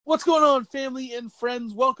What's going on, family and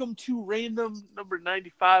friends? Welcome to Random number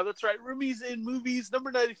 95. That's right, Roomies in Movies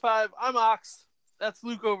number 95. I'm Ox. That's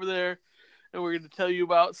Luke over there. And we're going to tell you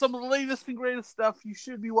about some of the latest and greatest stuff you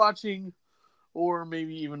should be watching or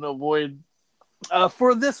maybe even avoid.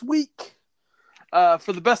 For this week,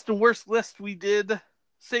 for the best and worst list, we did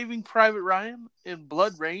Saving Private Ryan and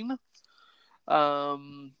Blood Rain.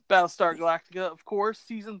 Battlestar Galactica, of course,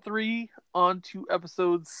 Season 3 on to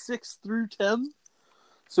episodes 6 through 10.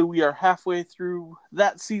 So we are halfway through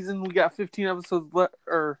that season. We got 15 episodes left,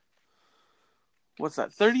 or what's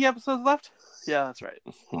that, 30 episodes left? Yeah, that's right.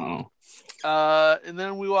 Wow. And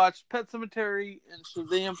then we watched Pet Sematary and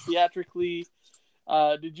Shazam theatrically.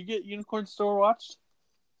 Did you get Unicorn Store watched?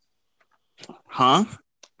 Huh?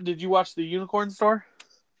 Did you watch The Unicorn Store?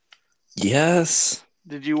 Yes.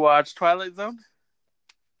 Did you watch Twilight Zone?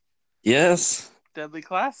 Yes. Deadly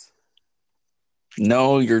Class?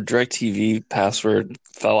 No, your DirecTV password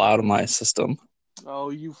fell out of my system. Oh,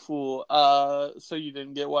 you fool. So you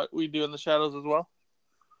didn't get What We Do in the Shadows as well?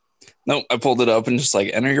 Nope, I pulled it up and just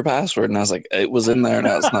enoter your password, and I was like, it was in there,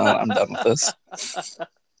 now it's not. I'm done with this.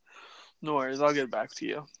 No worries, I'll get back to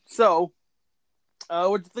you. So,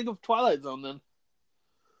 what'd you think of Twilight Zone then?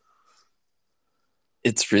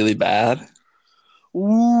 It's really bad.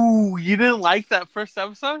 Ooh, you didn't like that first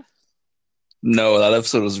episode? No, that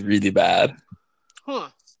episode was really bad. Huh.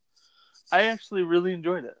 I actually really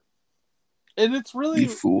enjoyed it. And it's really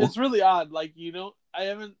odd. Like, I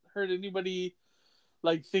haven't heard anybody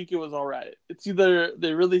think it was all right. It's either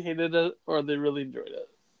they really hated it or they really enjoyed it.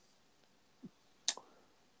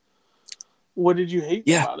 What did you hate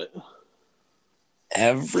about it?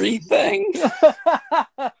 Everything.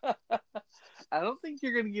 I don't think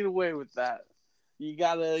you're gonna get away with that. You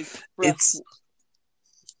gotta express.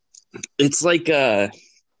 It's like a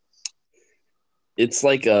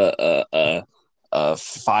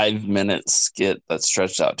 5-minute skit that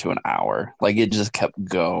stretched out to an hour. Like, it just kept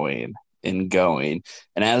going and going,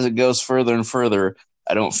 and as it goes further and further,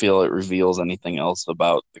 I don't feel it reveals anything else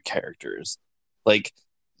about the characters. Like,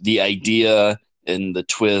 the idea and the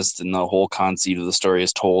twist and the whole conceit of the story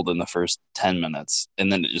is told in the first 10 minutes,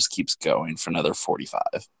 and then it just keeps going for another 45.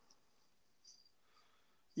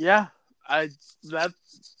 Yeah, that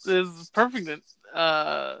is perfect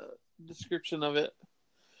description of it.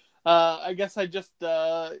 I guess I just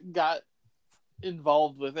got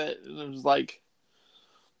involved with it, and it was like,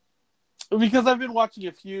 because I've been watching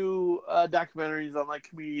a few documentaries on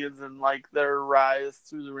comedians and their rise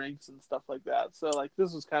through the ranks and stuff like that. So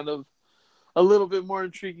this was kind of a little bit more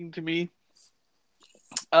intriguing to me.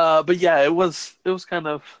 But yeah, it was kind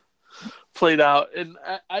of played out, and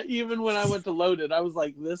I even when I went to load it, I was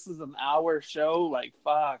like, this is an hour show.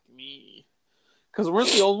 Fuck me, because weren't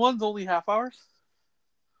the old ones only half hours?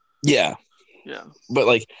 Yeah,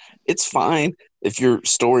 but it's fine if your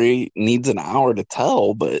story needs an hour to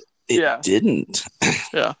tell, but it didn't.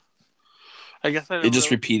 Yeah, I guess it just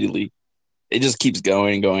repeatedly, it just keeps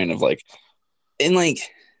going and going and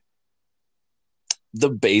the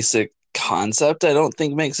basic concept I don't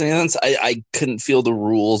think makes any sense. I couldn't feel the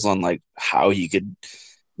rules on how you could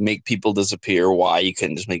make people disappear, why you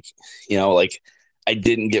couldn't just make, I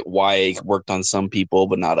didn't get why it worked on some people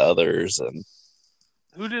but not others. And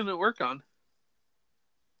who didn't it work on?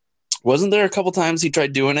 Wasn't there a couple times he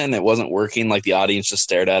tried doing it and it wasn't working? The audience just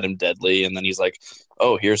stared at him deadly, and then he's like,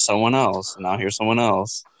 oh, here's someone else, and now here's someone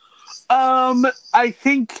else. I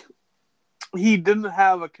think he didn't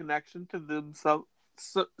have a connection to themselves.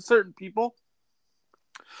 Certain people,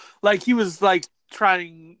 he was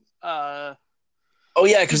trying oh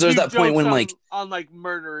yeah, because there's that point when on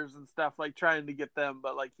murderers and stuff, trying to get them,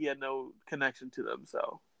 but he had no connection to them.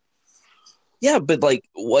 So yeah, but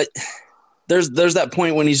what, there's that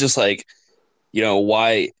point when he's just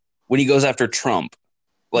why, when he goes after Trump,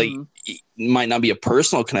 it might not be a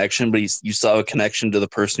personal connection, but you still have a connection to the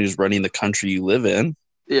person who's running the country you live in.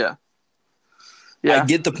 Yeah I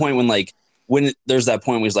get the point when there's that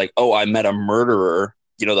point where he's like, oh, I met a murderer,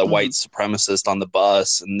 the white supremacist on the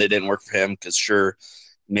bus, and they didn't work for him because sure,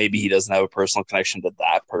 maybe he doesn't have a personal connection to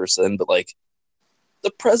that person, but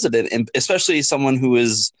the president, and especially someone who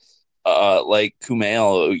is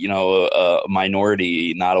Kumail, a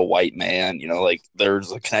minority, not a white man,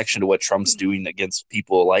 there's a connection to what Trump's doing against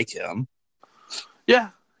people like him. Yeah,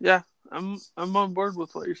 I'm on board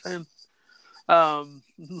with what you're saying.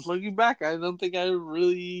 Looking back, I don't think I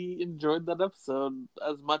really enjoyed that episode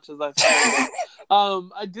as much as I thought.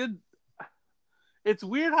 I did. It's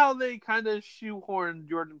weird how they kind of shoehorned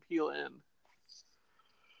Jordan Peele in.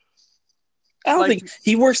 I don't think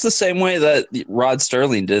he works the same way that Rod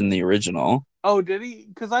Sterling did in the original. Oh, did he?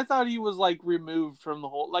 Because I thought he was like removed from the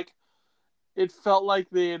whole. Like, it felt like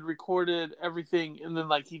they had recorded everything, and then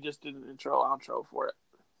like he just did an intro outro for it.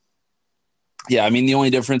 Yeah, I mean the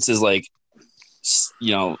only difference is like,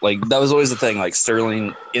 you know, like that was always the thing. Like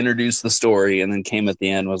Sterling introduced the story and then came at the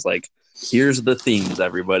end was like, "Here's the themes,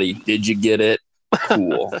 everybody. Did you get it?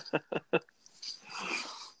 Cool."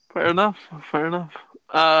 Fair enough. Fair enough.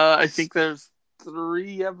 I think there's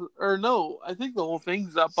 3 or no, I think the whole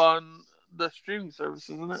thing's up on the streaming service,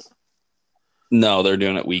 isn't it? No, they're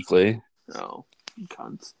doing it weekly. Oh,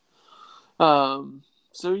 cunts.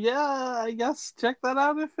 So yeah, I guess check that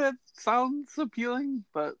out if it sounds appealing.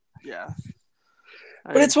 But yeah,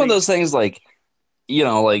 but it's one of those things like, you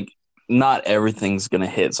know, like not everything's gonna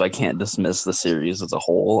hit, so I can't dismiss the series as a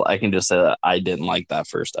whole. I can just say that I didn't like that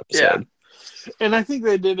first episode. Yeah. And I think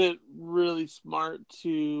they did it really smart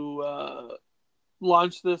to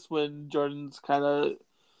launch this when Jordan's kind of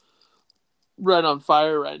right on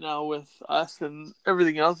fire right now with us and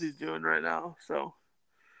everything else he's doing right now. So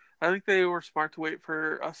I think they were smart to wait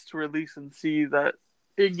for us to release and see that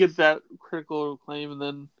it get that critical acclaim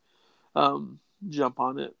and then jump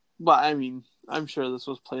on it. But I mean, I'm sure this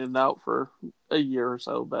was planned out for a year or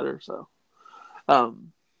so better. So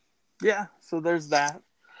yeah, so there's that.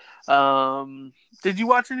 Did you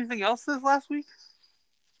watch anything else this last week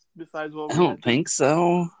besides what we I don't think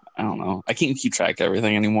so. I don't know. I can't keep track of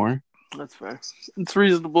everything anymore. That's fair. It's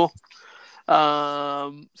reasonable.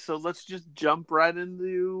 So let's just jump right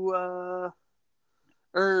into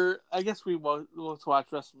or I guess we'll watch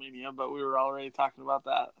WrestleMania, but we were already talking about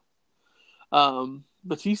that.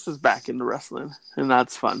 Batista's back into wrestling, and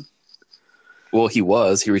that's fun. Well, he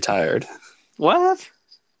retired. What?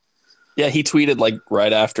 Yeah, he tweeted like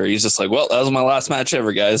right after. He's just like, "Well, that was my last match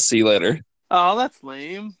ever, guys. See you later." Oh, that's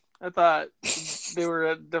lame. I thought they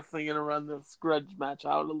were definitely going to run this grudge match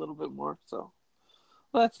out a little bit more. So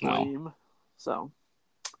that's lame. So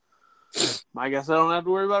I guess I don't have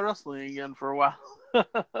to worry about wrestling again for a while.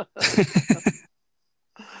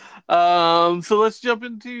 So let's jump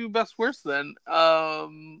into best worst then.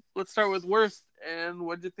 Let's start with worst. And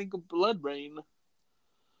what'd you think of Blood Rain?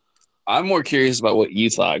 I'm more curious about what you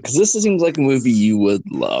thought because this seems like a movie you would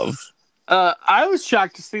love. I was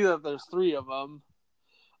shocked to see that there's 3 of them.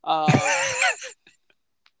 I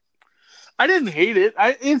didn't hate it.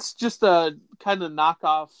 It's just a kind of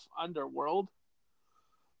knockoff Underworld.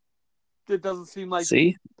 It doesn't seem like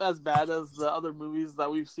as bad as the other movies that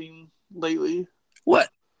we've seen lately. What?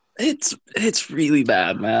 It's really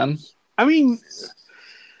bad, man. I mean,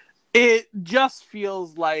 it just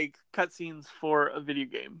feels like cutscenes for a video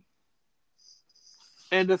game.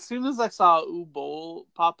 And as soon as I saw Uwe Boll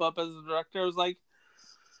pop up as the director, I was like,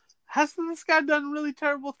 hasn't this guy done really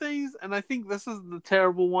terrible things? And I think this is the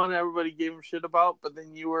terrible one everybody gave him shit about. But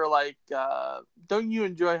then you were like, don't you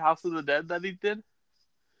enjoy House of the Dead that he did?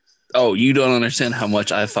 Oh, you don't understand how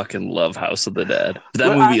much I fucking love House of the Dead.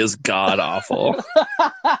 That movie is god-awful.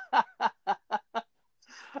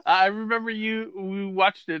 I remember we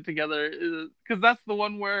watched it together. Because that's the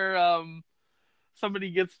one where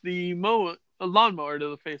somebody gets the lawnmower to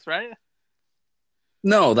the face, right?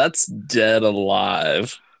 No, that's Dead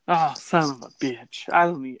Alive. Oh, son of a bitch!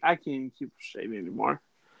 I can't even keep straight anymore.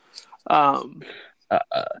 But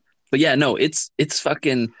yeah, no, it's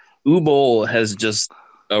fucking Uwe Boll has just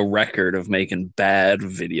a record of making bad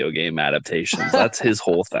video game adaptations. That's his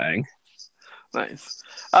whole thing. Nice.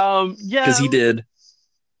 Yeah, because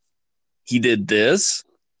he did this,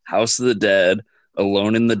 House of the Dead,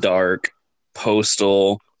 Alone in the Dark,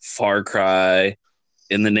 Postal, Far Cry,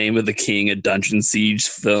 In the Name of the King, a Dungeon Siege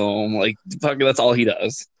film. Like, fucking, that's all he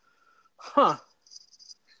does. Huh.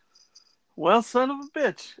 Well, son of a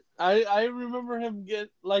bitch. I remember him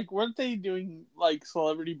weren't they doing like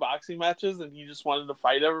celebrity boxing matches and he just wanted to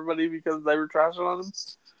fight everybody because they were trashing on him?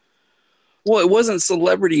 Well, it wasn't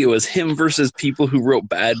celebrity. It was him versus people who wrote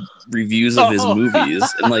bad reviews of his movies.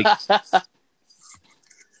 And like,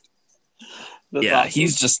 yeah, awesome.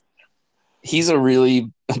 He's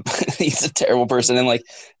a terrible person. And like,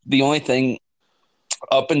 the only thing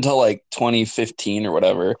up until like 2015 or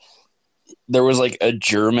whatever, there was like a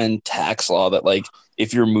German tax law that like,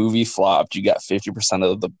 if your movie flopped, you got 50%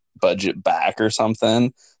 of the budget back or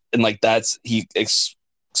something. And like, he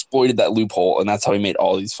exploited that loophole. And that's how he made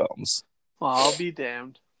all these films. Well, I'll be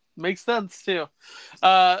damned. Makes sense too.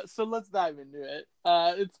 So let's dive into it.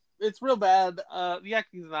 It's real bad. The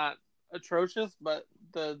acting's not atrocious, but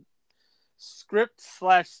the script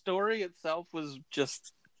 / story itself was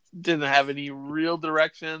just didn't have any real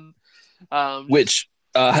direction. Which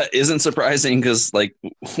isn't surprising because, like,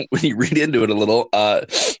 when you read into it a little,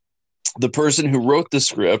 the person who wrote the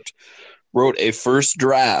script wrote a first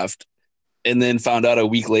draft, and then found out a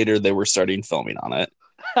week later they were starting filming on it.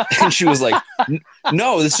 And she was like,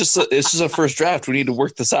 "No, it's just a first draft. We need to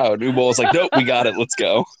work this out." And Ubo was like, "Nope, we got it. Let's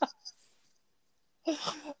go."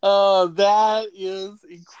 That is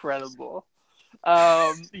incredible.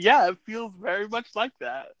 Yeah, it feels very much like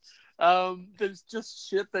that. There's just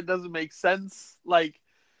shit that doesn't make sense. Like,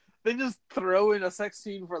 they just throw in a sex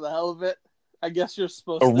scene for the hell of it. I guess you're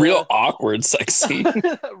supposed to. Real awkward sex scene.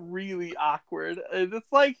 Really awkward. And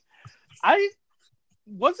it's like,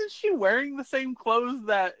 wasn't she wearing the same clothes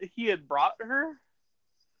that he had brought her?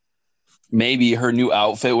 Maybe her new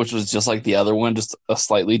outfit, which was just like the other one, just a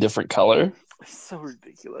slightly different color. So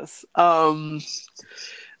ridiculous.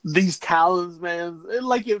 These talismans,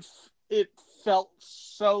 it felt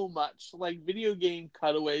so much like video game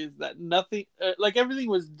cutaways that nothing, like everything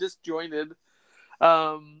was disjointed.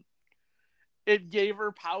 It gave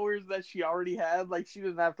her powers that she already had. Like, she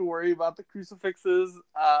didn't have to worry about the crucifixes.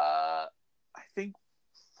 I think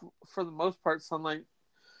for the most part, sunlight.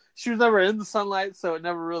 She was never in the sunlight, so it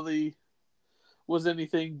never really was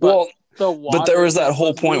anything. But but there was that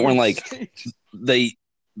whole point where like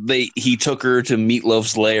he took her to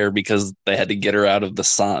Meatloaf's lair because they had to get her out of the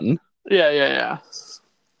sun. Yeah.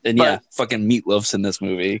 And fucking Meatloaf's in this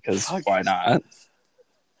movie because why not?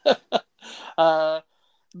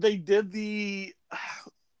 They did the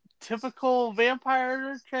typical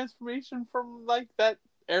vampire transformation from like that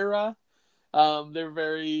era. They're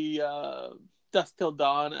very Dusk Till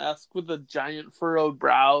Dawn-esque with a giant furrowed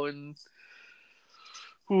brow and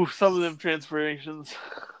some of them transformations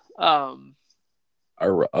are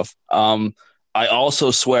rough. I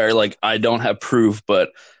also swear, like, I don't have proof,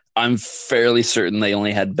 but I'm fairly certain they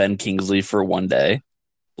only had Ben Kingsley for one day.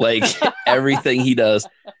 Like, everything he does,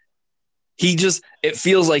 it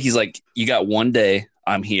feels like he's like, you got one day,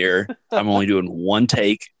 I'm here, I'm only doing one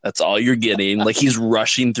take, that's all you're getting. Like, he's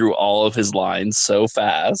rushing through all of his lines so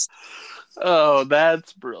fast. Oh,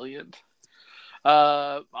 that's brilliant.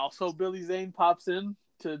 Also, Billy Zane pops in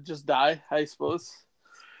to just die, I suppose.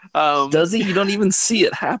 Does he? You don't even see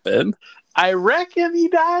it happen. I reckon he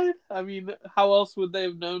died. I mean, how else would they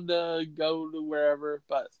have known to go to wherever?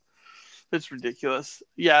 But it's ridiculous.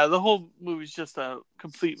 Yeah, the whole movie's just a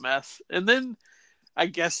complete mess. And then I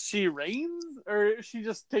guess she reigns, or she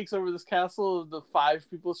just takes over this castle of the 5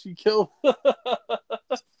 people she killed.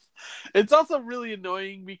 It's also really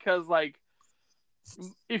annoying because, like,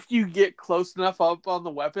 if you get close enough up on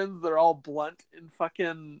the weapons, they're all blunt and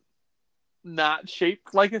fucking not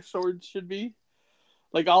shaped like a sword should be.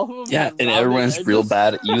 Like, all of them. Yeah, and everyone's real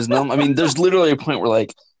bad at using them. I mean, there's literally a point where,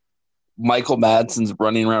 like, Michael Madsen's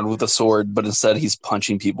running around with a sword, but instead he's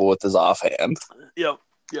punching people with his offhand. Yep.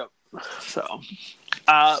 So,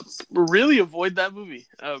 really avoid that movie.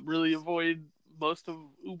 Really avoid most of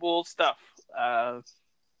Ubol's stuff.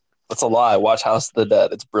 That's a lie. Watch House of the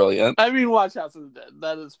Dead. It's brilliant. I mean, watch House of the Dead.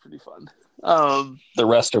 That is pretty fun. The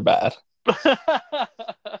rest are bad.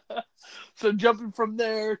 So jumping from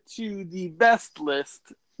there to the best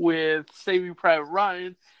list with Saving Private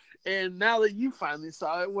Ryan, and now that you finally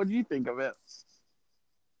saw it, what do you think of it?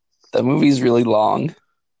 That movie's really long.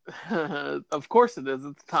 Of course it is.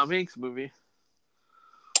 It's a Tom Hanks movie.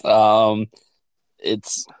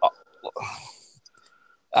 It's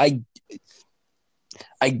I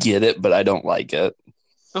get it, but I don't like it.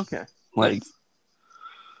 Okay. Like, nice.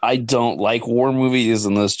 I don't like war movies,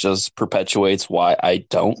 and this just perpetuates why I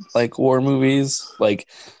don't like war movies. Like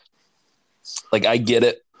I get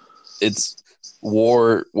it. It's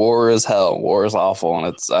war is hell. War is awful,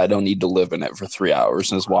 and I don't need to live in it for 3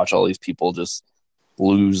 hours and just watch all these people just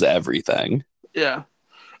lose everything. Yeah.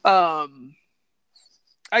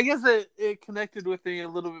 I guess it connected with me a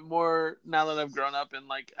little bit more now that I've grown up and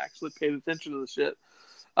like actually paid attention to the shit.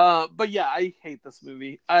 But yeah, I hate this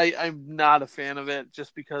movie. I'm not a fan of it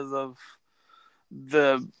just because of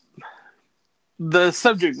the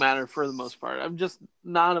subject matter for the most part. I'm just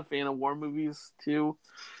not a fan of war movies too.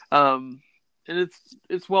 And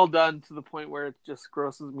it's well done to the point where it just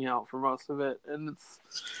grosses me out for most of it. And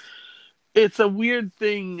it's a weird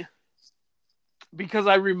thing because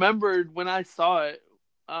I remembered when I saw it,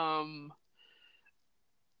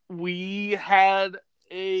 we had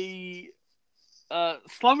a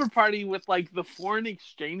slumber party with like the foreign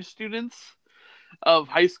exchange students of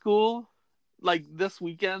high school like this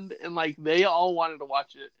weekend, and like they all wanted to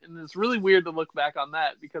watch it, and it's really weird to look back on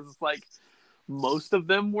that because it's like most of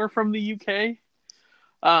them were from the UK,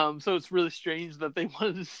 so it's really strange that they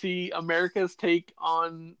wanted to see America's take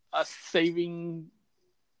on us saving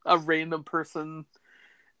a random person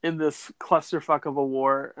in this clusterfuck of a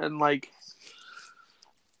war. And like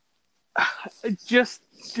I just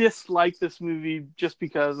dislike this movie just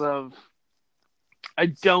because of I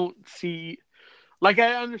don't see like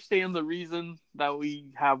I understand the reason that we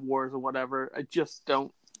have wars or whatever. I just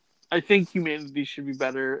don't. I think humanity should be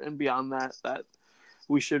better, and beyond that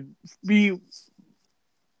we should be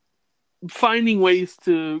finding ways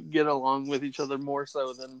to get along with each other more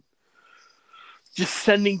so than just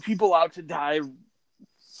sending people out to die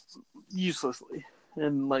uselessly.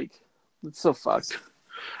 And like, it's so fucked.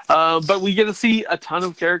 But we get to see a ton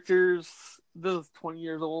of characters. This is 20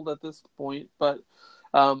 years old at this point, but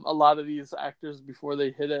a lot of these actors before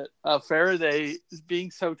they hit it. Faraday is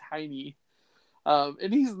being so tiny,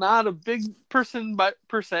 and he's not a big person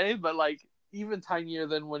per se, but like even tinier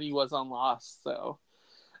than when he was on Lost. So,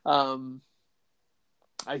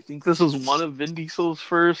 I think this was one of Vin Diesel's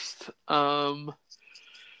first.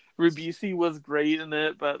 Ribisi was great in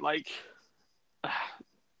it, but like,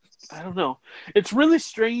 I don't know. It's really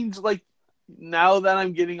strange. Like now that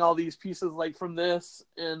I'm getting all these pieces, like from this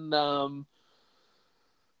and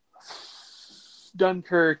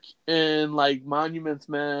Dunkirk and like Monuments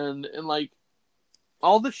Men and like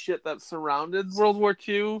all the shit that surrounded World War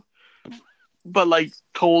II, but like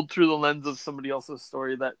told through the lens of somebody else's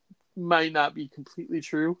story that might not be completely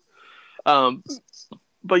true.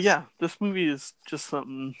 But yeah, this movie is just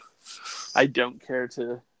something I don't care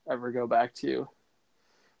to ever go back to.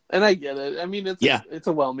 And I get it. I mean, it's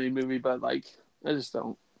a well-made movie, but like, I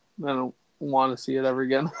don't want to see it ever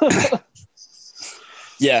again.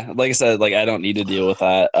 Yeah, like I said, like I don't need to deal with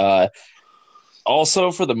that.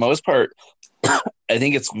 Also, for the most part, I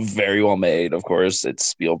think it's very well made. Of course, it's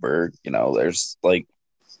Spielberg. You know, there's like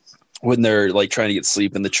when they're like trying to get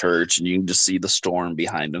sleep in the church, and you can just see the storm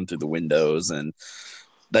behind them through the windows, and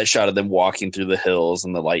that shot of them walking through the hills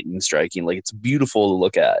and the lightning striking. Like it's beautiful to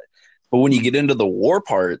look at. But when you get into the war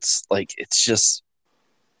parts, like it's just,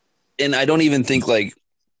 and I don't even think like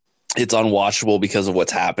it's unwatchable because of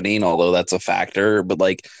what's happening, although that's a factor. But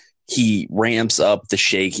like he ramps up the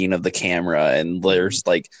shaking of the camera, and there's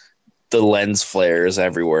like the lens flares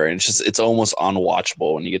everywhere, and it's almost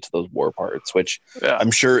unwatchable when you get to those war parts, which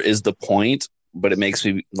I'm sure is the point. But it makes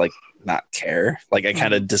me like not care. Like I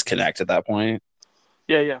kind of disconnect at that point.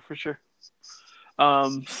 Yeah, for sure.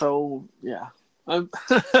 So yeah. I'm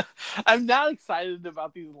I'm not excited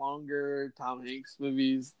about these longer Tom Hanks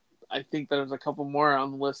movies. I think there's a couple more on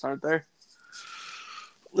the list, aren't there?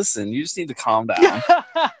 Listen, you just need to calm down.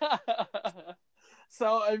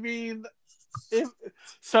 So I mean,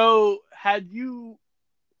 had you,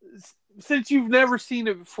 since you've never seen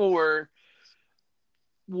it before,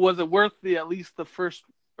 was it worth at least the first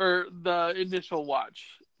or the initial watch?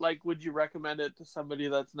 Like, would you recommend it to somebody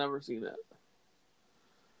that's never seen it?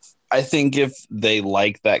 I think if they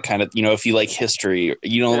like that kind of, if you like history,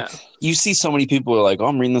 you see so many people are like, oh,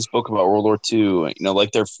 I'm reading this book about World War II, like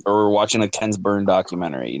or watching a Ken Burns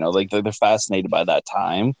documentary, like they're fascinated by that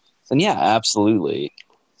time. Then yeah, absolutely.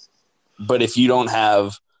 But if you don't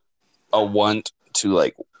have a want to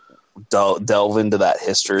like delve into that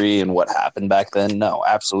history and what happened back then, no,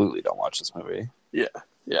 absolutely don't watch this movie. Yeah.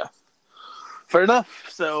 Fair enough.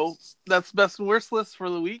 So that's best and worst list for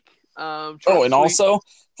the week. Also,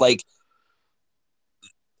 like,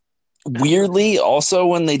 weirdly, also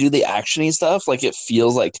when they do the actiony stuff, like it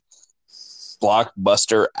feels like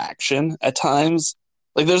blockbuster action at times.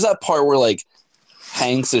 Like, there's that part where like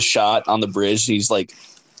Hanks is shot on the bridge, and he's like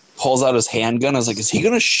pulls out his handgun. I was like, is he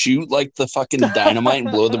gonna shoot like the fucking dynamite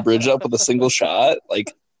and blow the bridge up with a single shot? Like,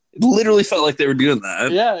 it literally felt like they were doing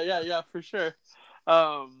that. Yeah, for sure.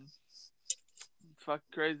 Fuck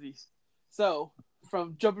crazy. So,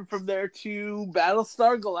 jumping from there to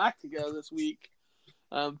Battlestar Galactica this week,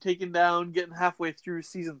 getting halfway through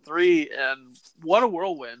season 3, and what a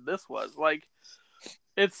whirlwind this was. Like,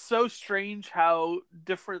 it's so strange how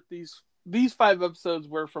different these 5 episodes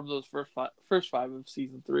were from those first 5 of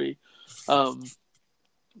season 3.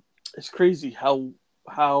 It's crazy how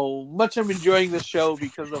much I'm enjoying this show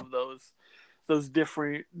because of those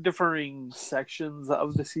differing sections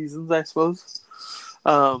of the seasons, I suppose.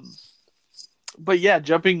 But yeah,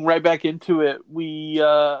 jumping right back into it,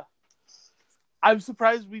 I'm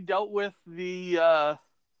surprised we dealt with the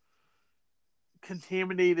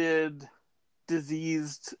contaminated,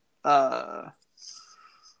 diseased Cylons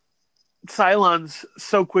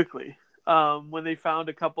so quickly. When they found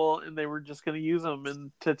a couple and they were just going to use them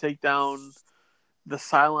and to take down the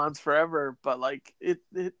Cylons forever. But like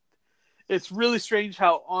it's really strange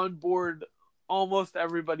how on board almost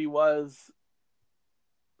everybody was,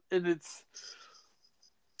 and it's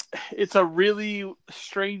a really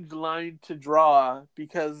strange line to draw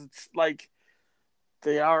because it's like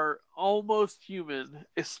they are almost human,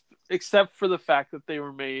 except for the fact that they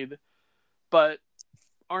were made. But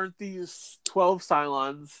aren't these 12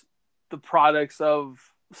 Cylons the products of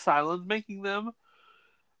Cylons making them?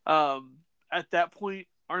 At that point,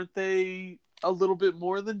 aren't they a little bit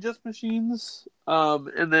more than just machines?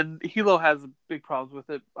 And then Hilo has big problems with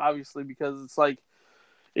it, obviously, because it's like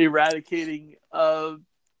eradicating a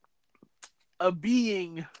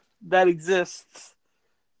being that exists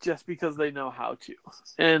just because they know how to.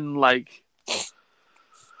 And like,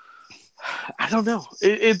 I don't know.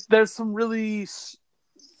 There's some really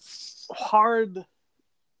hard,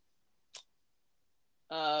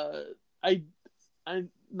 not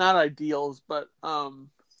ideals, but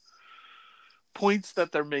points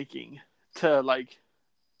that they're making to like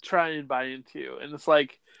try and buy into. And it's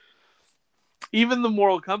like, even the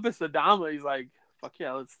moral compass, Adama, he's like, fuck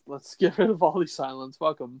yeah, let's get rid of all these Cylons.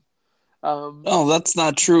 Fuck them. No, that's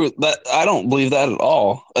not true. That I don't believe that at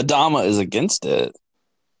all. Adama is against it.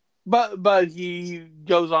 But he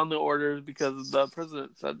goes on the orders because the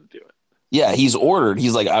president said to do it. Yeah, he's ordered.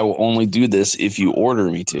 He's like, I will only do this if you order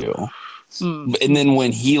me to. And then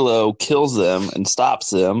when Hilo kills them and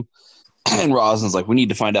stops them, and Rosin's like, we need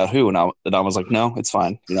to find out who. And Adama's like, no, it's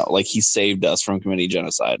fine. You know, like, he saved us from committing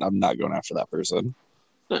genocide. I'm not going after that person.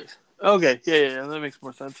 Nice. Okay, yeah, that makes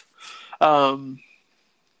more sense. And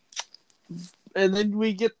then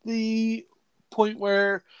we get the point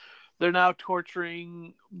where they're now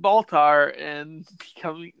torturing Baltar and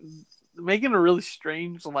making a really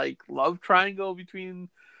strange like love triangle between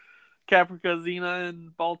Caprica, Xena,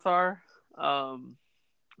 and Baltar.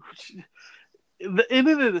 Which in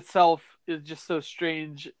and itself is just so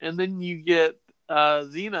strange. And then you get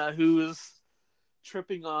Xena, who is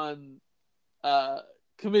tripping on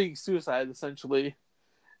committing suicide essentially,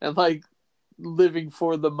 and like living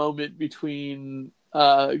for the moment between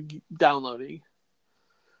downloading,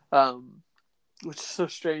 which is so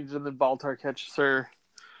strange. And then Baltar catches her,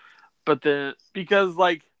 but then because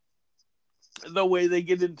like the way they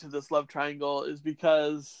get into this love triangle is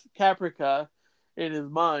because Caprica, in his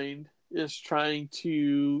mind, is trying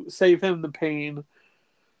to save him the pain,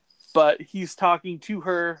 but he's talking to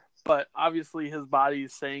her, but obviously his body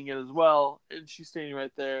is saying it as well, and she's standing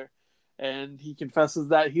right there, and he confesses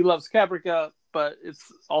that he loves Caprica, but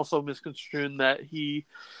it's also misconstrued that he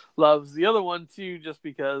loves the other one too, just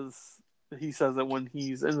because he says it when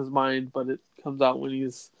he's in his mind, but it comes out when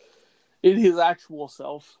he's in his actual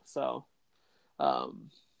self. So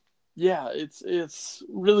yeah, it's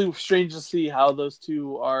really strange to see how those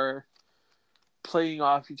two are playing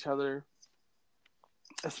off each other,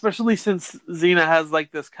 especially since Xena has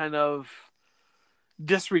like this kind of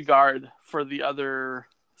disregard for the other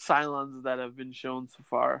Cylons that have been shown so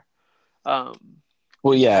far.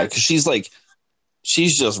 Well, yeah, because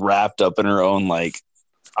she's just wrapped up in her own like,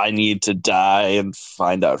 I need to die and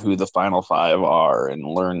find out who the final five are and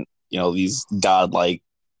learn, you know, these godlike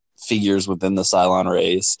figures within the Cylon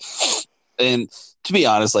race. And to be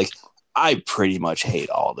honest, like, I pretty much hate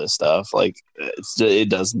all this stuff. Like, it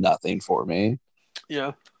does nothing for me.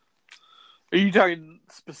 Yeah. Are you talking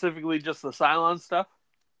specifically just the Cylon stuff?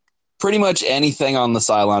 Pretty much anything on the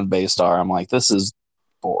Cylon base star, I'm like, this is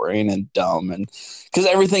boring and dumb, and because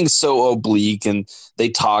everything's so oblique and they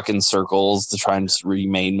talk in circles to try and just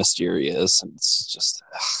remain mysterious, and it's just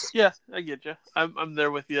yeah, I get you. I'm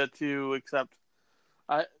there with you too, except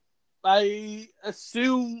I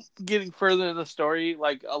assume getting further in the story,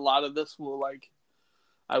 like a lot of this will like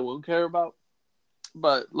I won't care about,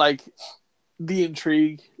 but like the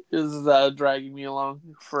intrigue is dragging me along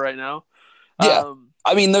for right now. Yeah,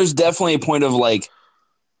 I mean, there's definitely a point of like,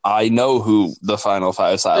 I know who the final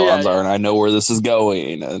five Cylons are, and I know where this is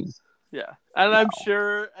going, and I'm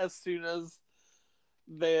sure as soon as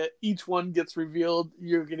each one gets revealed,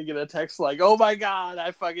 you're gonna get a text like, "Oh my god,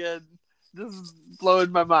 this is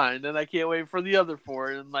blowing my mind, and I can't wait for the other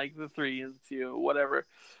four and like the 3 and 2, whatever."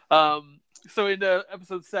 So in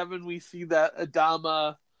episode 7, we see that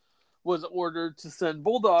Adama was ordered to send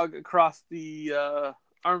Bulldog across the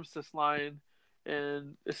armistice line,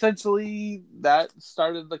 and essentially that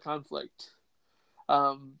started the conflict.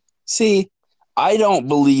 See, I don't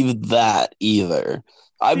believe that either.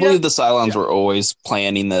 I believe the Cylons were always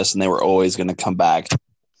planning this, and they were always going to come back.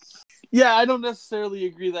 Yeah, I don't necessarily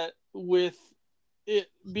agree that with it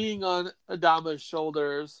being on Adama's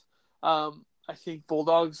shoulders. I think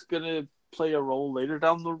Bulldog's going to play a role later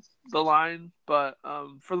down the line, but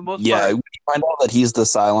for the most part... when you find out that he's the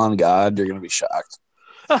Cylon god, you're going to be shocked.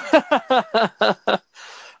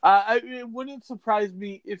 It wouldn't surprise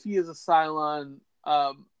me if he is a Cylon.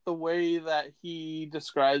 The way that he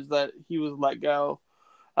describes that he was let go,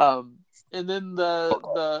 and then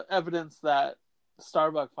the evidence that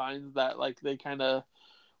Starbuck finds that like they kind of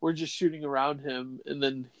were just shooting around him, and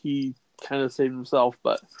then he kind of saved himself.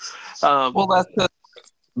 But Ty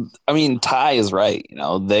is right.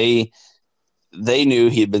 They knew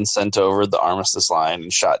he had been sent over the armistice line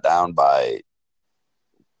and shot down by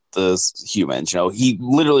the humans. He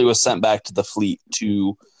literally was sent back to the fleet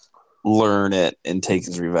to learn it and take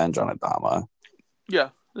his revenge on Adama. Yeah,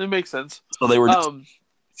 it makes sense. So they were just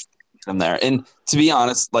in there. And to be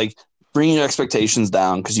honest, like, bring your expectations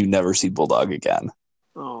down because you never see Bulldog again.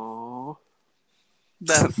 Oh,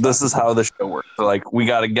 this is how the show works. So, like, we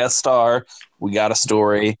got a guest star, we got a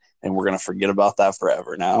story, and we're gonna forget about that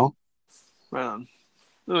forever now. Right on.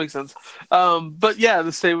 That makes sense. But yeah,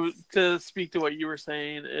 to speak to what you were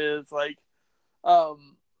saying is like,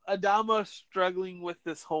 Adama struggling with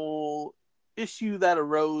this whole issue that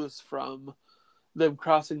arose from them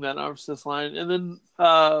crossing that armistice line, and then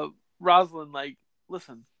Rosalind, like,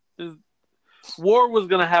 listen, war was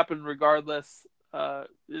going to happen regardless.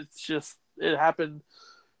 It's just it happened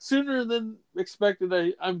sooner than expected,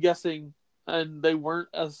 I'm guessing, and they weren't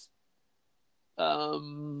as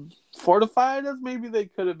fortified as maybe they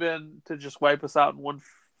could have been to just wipe us out in one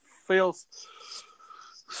fail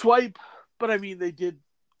swipe. But I mean, they did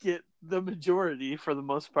get the majority for the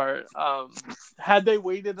most part. Had they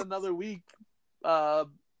waited another week,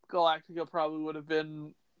 Galactica probably would have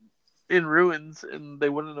been in ruins, and they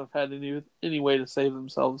wouldn't have had any way to save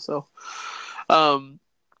themselves. So,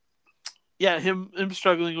 yeah, him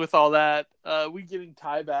struggling with all that. We getting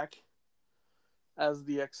Ty back as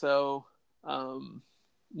the XO.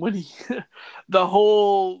 When he the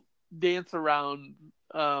whole dance around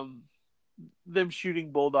them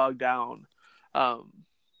shooting Bulldog down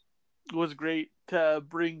was great to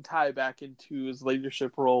bring Ty back into his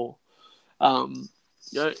leadership role.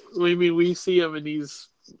 We see him and he's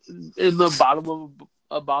in the bottom of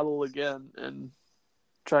a bottle again and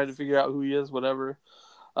trying to figure out who he is, whatever.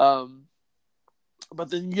 But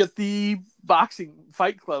then you get the boxing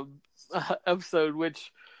Fight Club episode,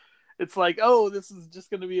 which it's like, oh, this is just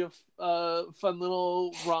going to be a fun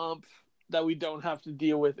little romp that we don't have to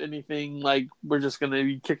deal with anything. Like, we're just going to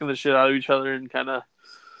be kicking the shit out of each other and kind of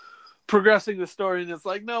progressing the story. And it's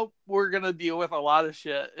like, nope, we're going to deal with a lot of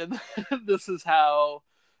shit. And this is how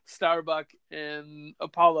Starbuck and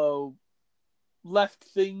Apollo left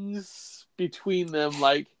things between them,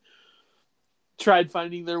 like, tried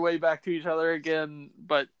finding their way back to each other again,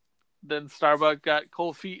 but then Starbuck got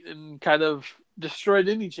cold feet and kind of destroyed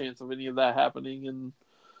any chance of any of that happening.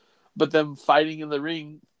 But them fighting in the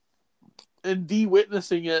ring and Dee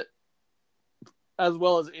witnessing it, as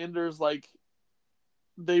well as Anders, like,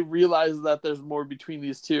 they realize that there's more between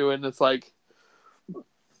these two, and it's like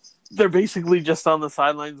they're basically just on the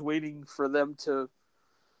sidelines waiting for them to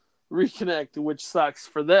reconnect, which sucks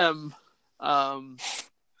for them. And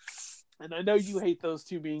I know you hate those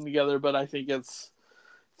two being together, but I think it's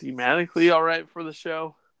thematically all right for the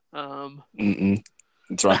show.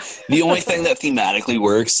 That's right. The only thing that thematically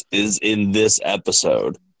works is in this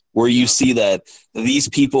episode, where you see that these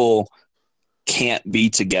people can't be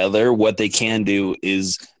together. What they can do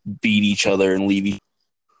is beat each other and leave each other.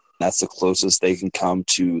 That's the closest they can come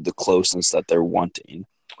to the closeness that they're wanting.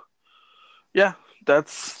 Yeah,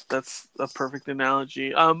 that's a perfect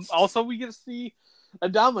analogy. Also, we get to see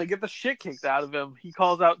Adama get the shit kicked out of him. He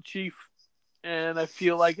calls out Chief, and I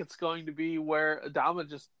feel like it's going to be where Adama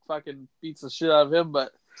just fucking beats the shit out of him,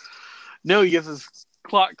 but no, he gets his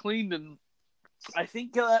clock cleaned, and I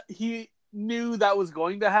think he knew that was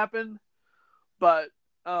going to happen, but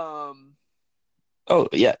oh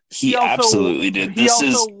yeah, he absolutely did. He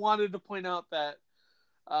also wanted to point out that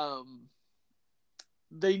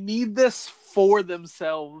they need this for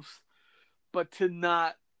themselves, but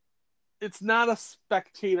it's not a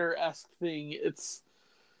spectator-esque thing.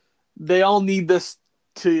 They all need this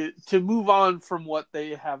to move on from what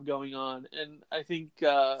they have going on. And I think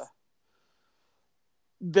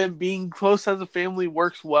them being close as a family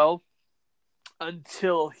works well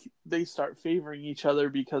until they start favoring each other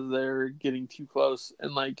because they're getting too close.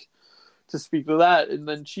 And, like, to speak to that, and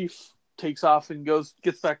then Chief takes off and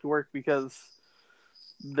gets back to work because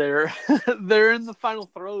they're in the final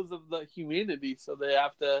throes of the humanity, so they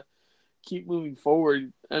have to keep moving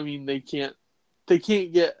forward. I mean, they can't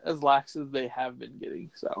get as lax as they have been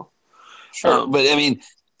getting. So sure, but I mean,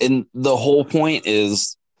 and the whole point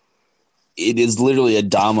is, it is literally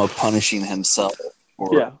Adama punishing himself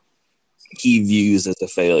for he views as a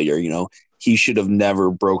failure. He should have never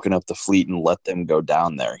broken up the fleet and let them go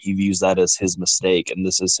down there. He views that as his mistake, and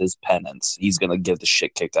this is his penance. He's going to get the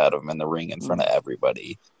shit kicked out of him in the ring in front of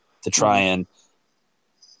everybody to try and,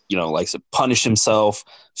 likes to punish himself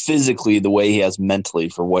physically the way he has mentally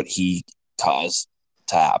for what he caused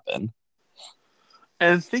to happen.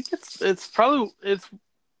 And I think it's probably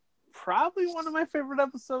one of my favorite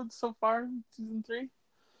episodes so far in season 3.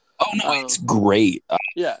 Oh no, it's great.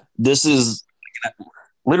 Yeah, this is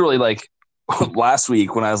literally like last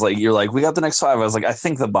week when I was like, "You're like, we got the next 5." I was like, I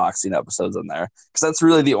think the boxing episode's in there because that's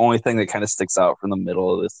really the only thing that kind of sticks out from the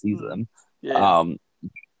middle of this season. Yeah.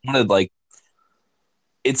 Wanted like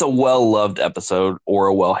it's a well loved episode or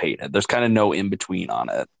a well hated. There's kind of no in between on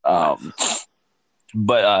it.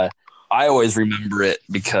 But I always remember it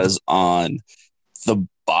because on the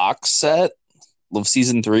box set of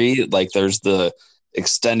season 3, like there's the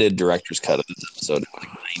extended director's cut of this episode, like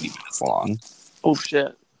 90 minutes long. Oh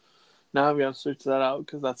shit! Now I'm gonna search that out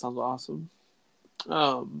because that sounds awesome.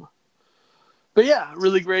 But yeah,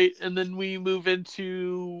 really great. And then we move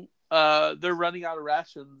into they're running out of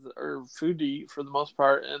rations or food to eat for the most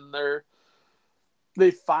part, and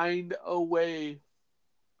they find a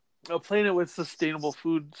planet with sustainable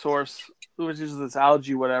food source, which is this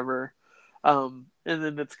algae, whatever. And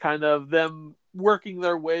then it's kind of them working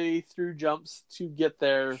their way through jumps to get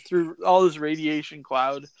there through all this radiation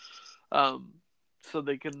cloud, so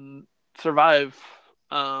they can survive.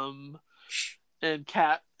 And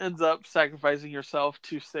Kat ends up sacrificing herself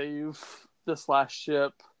to save this last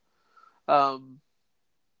ship. The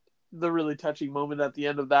really touching moment at the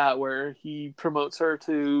end of that where he promotes her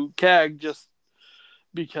to CAG just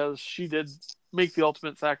because she did make the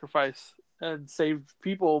ultimate sacrifice and saved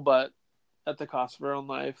people, but at the cost of her own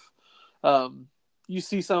life. You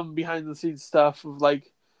see some behind the scenes stuff of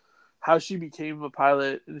like how she became a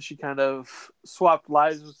pilot, and she kind of swapped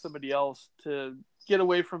lives with somebody else to get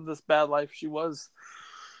away from this bad life she was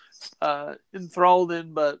enthralled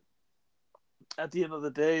in. But at the end of the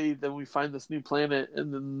day, then we find this new planet,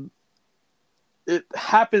 and then it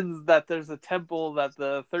happens that there's a temple that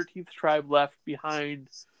the 13th tribe left behind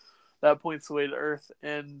that points the way to Earth,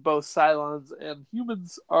 and both Cylons and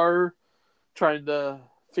humans are trying to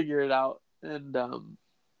figure it out, and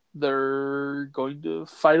they're going to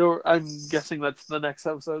fight over. I'm guessing that's the next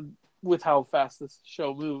episode with how fast this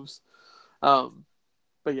show moves. But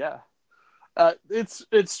yeah, it's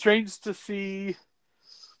strange to see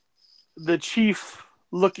the chief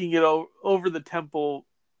looking it over the temple,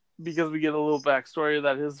 because we get a little backstory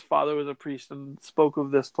that his father was a priest and spoke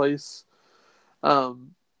of this place.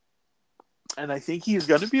 And I think he's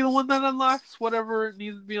going to be the one that unlocks whatever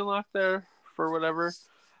needs to be unlocked there for whatever,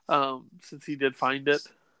 since he did find it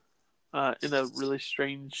in a really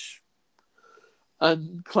strange,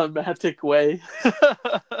 unclimatic way.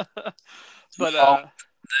 But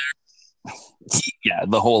yeah,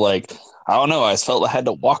 the whole like, I don't know, I just felt I had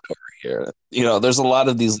to walk over here. There's a lot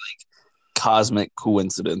of these like cosmic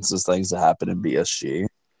coincidences, things that happen in BSG.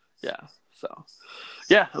 Yeah, so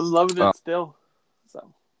yeah, I'm loving it still.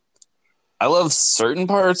 So I love certain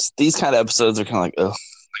parts. These kind of episodes are kind of like, ugh.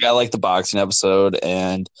 Like, I like the boxing episode,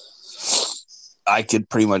 and I could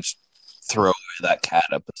pretty much throw away that cat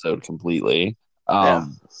episode completely. But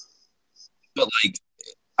like,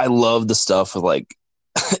 I love the stuff with like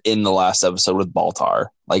in the last episode with Baltar.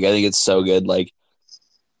 Like, I think it's so good. Like,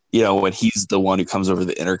 when he's the one who comes over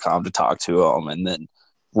the intercom to talk to him, and then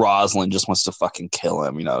Rosalind just wants to fucking kill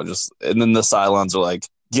him, and then the Cylons are like,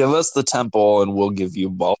 give us the temple and we'll give you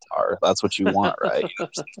Baltar. That's what you want, right?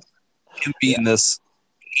 Him being this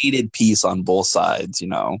hated piece on both sides,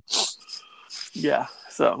 Yeah,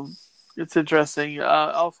 so it's interesting.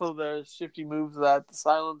 Also, there's shifty moves that the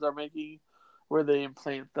Cylons are making where they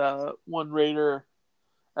implant the one Raider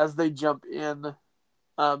as they jump in,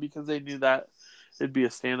 because they knew that it'd be a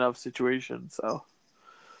standoff situation. So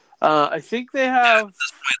I think they have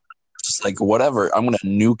just like, whatever, I'm gonna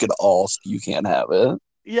nuke it all so you can't have it.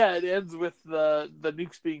 Yeah, it ends with the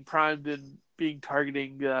nukes being primed and being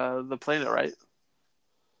targeting the planet, right?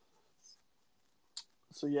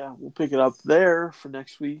 So yeah, we'll pick it up there for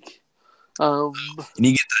next week. And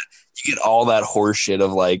you get all that horse shit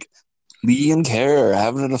of like, Lee and Kara are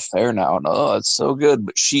having an affair now, and it's so good,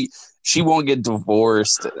 but she won't get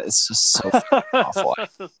divorced. It's just so awful.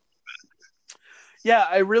 Yeah,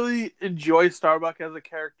 I really enjoy Starbuck as a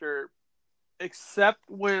character, except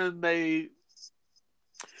when it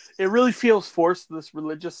really feels forced, this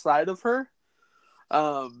religious side of her,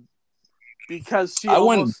 because she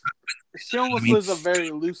almost lives a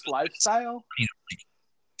very loose lifestyle.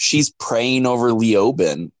 She's praying over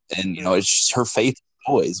Leoben, and her faith has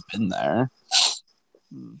always been there.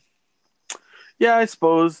 Yeah, I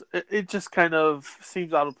suppose it just kind of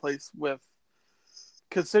seems out of place with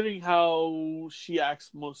considering how she acts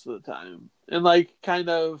most of the time, and like kind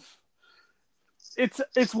of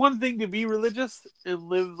it's one thing to be religious and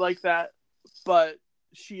live like that, but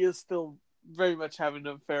she is still very much having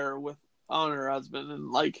an affair on her husband,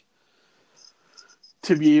 and like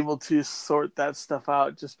to be able to sort that stuff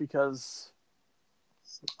out just because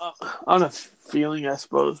on a feeling, I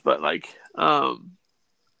suppose. But like, I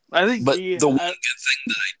think But the one good thing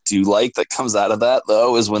that I do like that comes out of that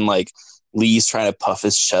though is when like Lee's trying to puff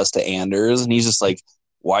his chest to Anders, and he's just like,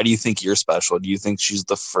 "Why do you think you're special? Do you think you're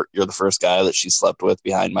the first guy that she slept with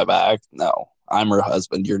behind my back? No, I'm her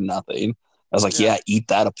husband. You're nothing." I was like, "Yeah, eat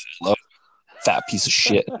that, Apollo, fat piece of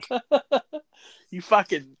shit." You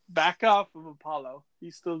fucking back off of Apollo.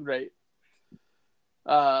 He's still great.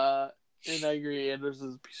 And I agree, Anders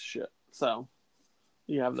is a piece of shit. So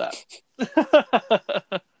you have that.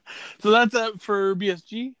 So that's it for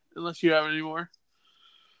BSG, unless you have any more.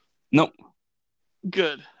 Nope.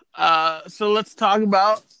 Good. So let's talk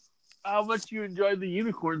about how much you enjoyed the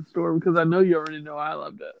Unicorn Store, because I know you already know I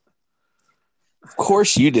loved it. Of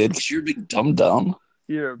course you did, because you're a big dum-dum.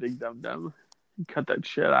 You're a big dum-dum. You cut that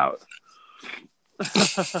shit out.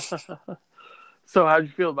 So how'd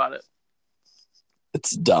you feel about it?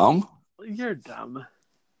 It's dumb. You're dumb.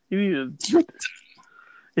 You need to...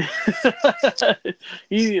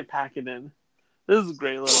 you need to pack it in. This is a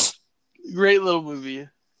great little movie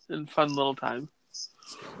and fun little time.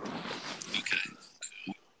 Okay.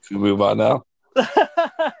 Can we move on now?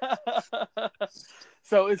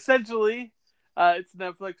 So essentially, it's a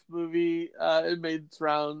Netflix movie. It made its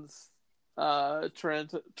rounds.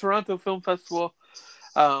 Toronto Film Festival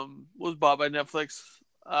was bought by Netflix.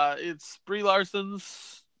 It's Brie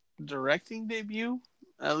Larson's directing debut,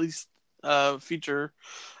 at least feature.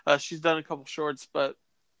 She's done a couple shorts, but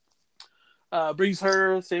brings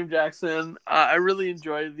her, Sam Jackson. I really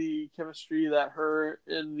enjoy the chemistry that her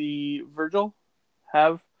and the Virgil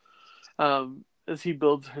have as he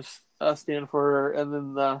builds her stand for her, and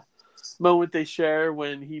then the moment they share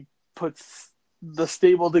when he puts the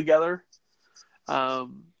stable together.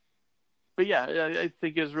 But yeah, I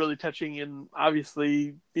think it's really touching, and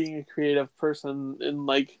obviously being a creative person and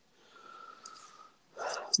like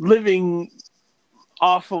living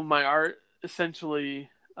off of my art, essentially.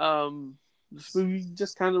 This movie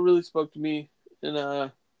just kind of really spoke to me in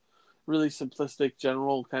a really simplistic,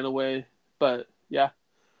 general kind of way. But yeah,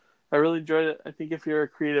 I really enjoyed it. I think if you're a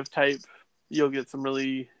creative type, you'll get some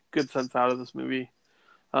really good sense out of this movie.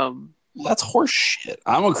 Well, that's horse shit.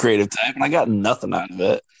 I'm a creative type, and I got nothing out of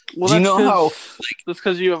it. Well, do you know how? Like, that's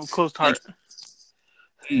because you have a closed heart.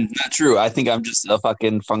 Like, not true. I think I'm just a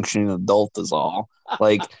fucking functioning adult, is all.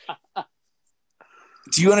 Like,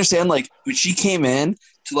 do you understand? Like, when she came in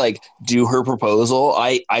to like do her proposal,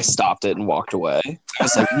 I stopped it and walked away. I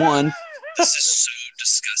was like, one, this is so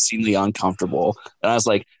disgustingly uncomfortable, and I was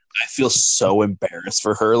like, I feel so embarrassed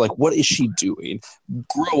for her. Like, what is she doing?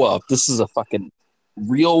 Grow up. This is a fucking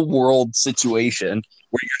real world situation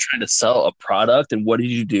where you're trying to sell a product, and what did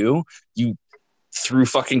you do? You threw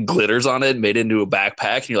fucking glitters on it, made it into a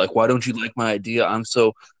backpack, and you're like, why don't you like my idea? I'm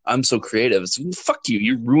so creative. It's, fuck you.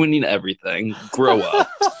 You're ruining everything. Grow up.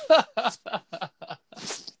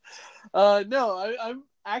 No, I'm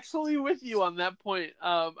actually with you on that point.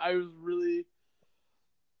 I was really...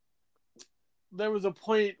 There was a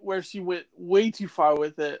point where she went way too far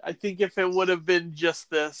with it. I think if it would have been just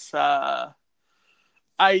this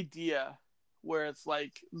idea where it's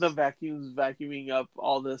like the vacuum's vacuuming up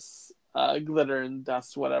all this glitter and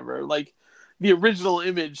dust, whatever, like the original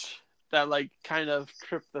image that like kind of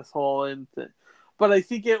tripped this whole but I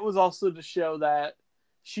think it was also to show that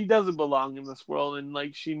she doesn't belong in this world, and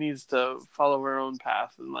like she needs to follow her own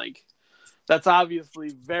path, and like that's obviously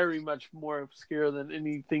very much more obscure than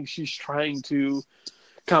anything she's trying to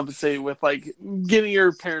compensate with, like getting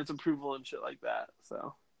her parents' approval and shit like that.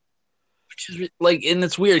 So, which is like, and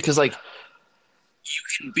it's weird because like you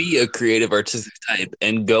can be a creative artistic type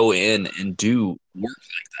and go in and do work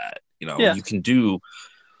like that. You know, you can do,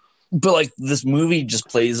 but like this movie just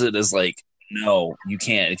plays it as like, no, you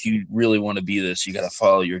can't. If you really want to be this, you got to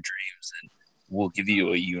follow your dreams, and we'll give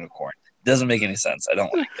you a unicorn. It doesn't make any sense. I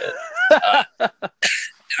don't like it. I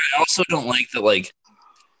also don't like that. Like,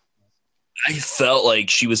 I felt like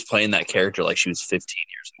she was playing that character like she was 15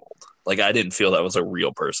 years old. Like, I didn't feel that was a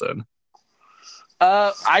real person.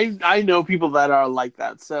 I know people that are like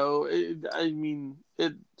that, so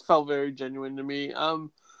it felt very genuine to me.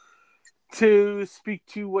 To speak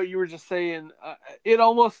to what you were just saying, it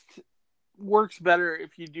almost works better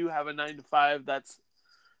if you do have a 9-to-5 that's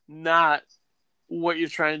not what you're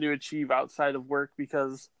trying to achieve outside of work,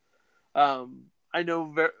 because I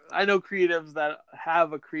know creatives that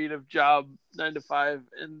have a creative job 9-to-5,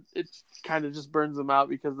 and it kind of just burns them out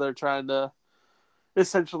because they're trying to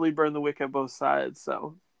essentially burn the wick at both sides.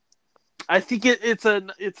 So I think it's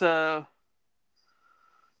a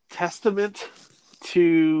testament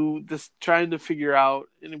to this trying to figure out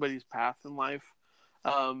anybody's path in life.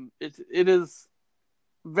 It is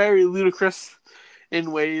very ludicrous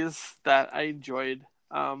in ways that I enjoyed.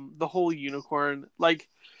 The whole unicorn, like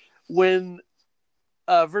when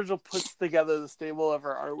Virgil puts together the stable of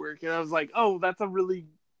her artwork, and I was like, oh, that's a really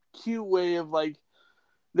cute way of like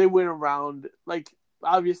they went around, like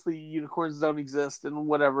obviously unicorns don't exist and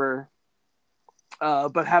whatever,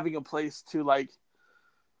 but having a place to like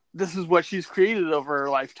this is what she's created over her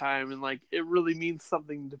lifetime, and like it really means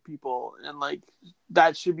something to people, and like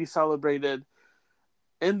that should be celebrated.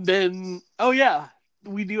 And then, oh yeah,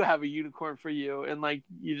 we do have a unicorn for you, and like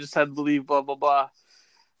you just had to believe, blah blah blah.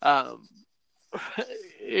 Um,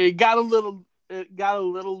 it got a little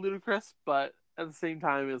ludicrous, but at the same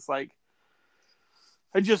time, it's like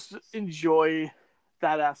I just enjoy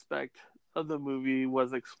that aspect of the movie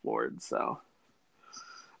was explored. So,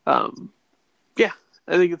 yeah,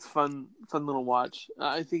 I think it's fun little watch.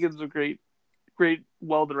 I think it's a great,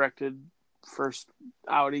 well directed first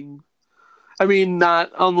outing. I mean,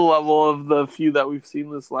 not on the level of the few that we've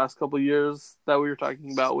seen this last couple of years that we were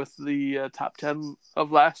talking about with the top 10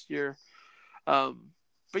 of last year. But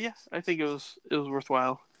yeah, I think it was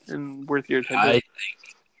worthwhile and worth your attention.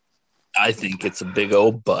 I think it's a big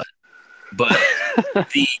old butt. But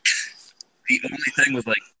the only thing was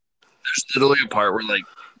like, there's literally a part where like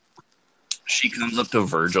she comes up to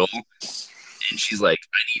Virgil and she's like,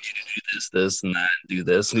 I need you to do this, this, and that, and do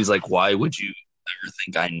this. And he's like, why would you ever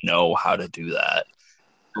think I know how to do that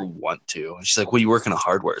or want to? And she's like, well, you work in a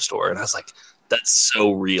hardware store. And I was like, that's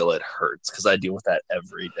so real, it hurts because I deal with that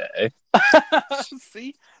every day.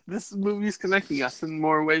 See, this movie's connecting us in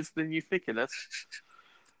more ways than you think it is.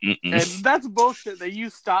 And that's bullshit that you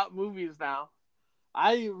stop movies now.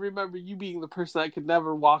 I remember you being the person that could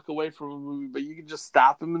never walk away from a movie, but you can just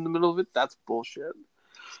stop him in the middle of it. That's bullshit.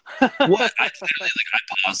 What? I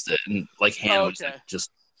paused it and like Hannah was like, just.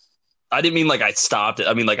 I didn't mean like I stopped it.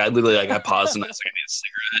 I mean like I literally like I paused and I was like, I need a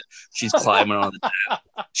cigarette. She's climbing on the desk.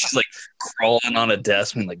 She's like crawling on a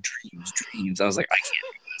desk and like dreams. I was like, I can't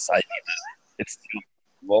do this. I need this. It's too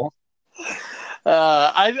cool.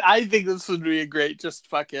 I think this would be a great just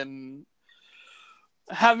fucking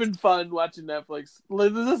having fun watching Netflix.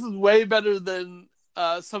 This is way better than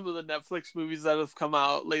some of the Netflix movies that have come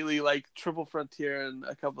out lately, like Triple Frontier and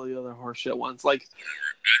a couple of the other horseshit ones. Like,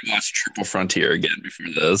 I'd watch Triple Frontier again before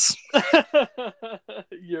this.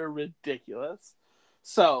 You're ridiculous.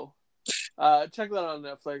 So, check that out on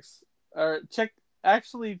Netflix, or check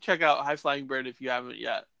out High Flying Bird if you haven't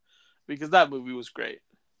yet, because that movie was great.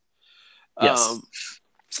 Yes.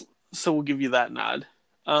 So we'll give you that nod.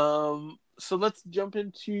 So let's jump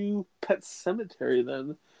into Pet Sematary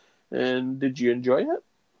then. And did you enjoy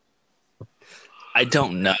it? I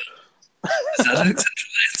don't know. Is that an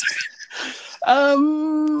acceptable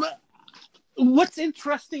answer? What's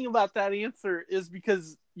interesting about that answer is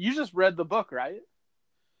because you just read the book, right?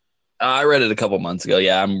 I read it a couple months ago.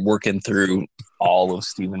 Yeah, I'm working through all of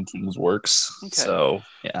Stephen King's works. Okay. So,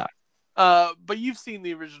 yeah. But you've seen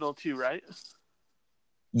the original too, right?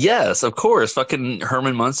 Yes, of course. Fucking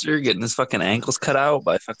Herman Munster getting his fucking ankles cut out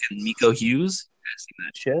by fucking Miko Hughes. You guys seen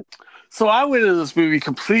that shit? So I went into this movie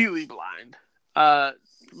completely blind.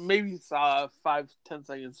 Maybe saw a 5-10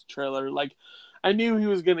 seconds trailer. Like, I knew he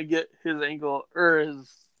was gonna get his ankle or his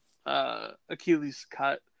Achilles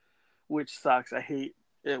cut, which sucks. I hate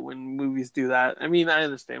it when movies do that. I mean, I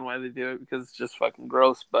understand why they do it because it's just fucking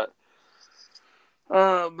gross, but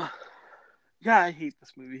yeah, I hate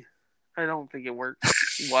this movie. I don't think it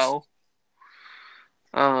works well.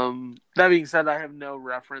 That being said, I have no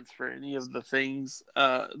reference for any of the things.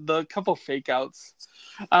 The couple fake outs.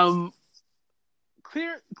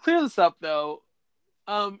 Clear this up though.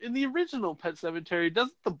 In the original Pet Sematary,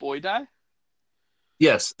 doesn't the boy die?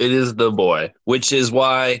 Yes, it is the boy, which is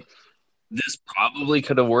why this probably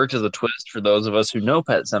could have worked as a twist for those of us who know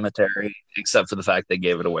Pet Sematary, except for the fact they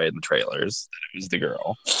gave it away in the trailers that it was the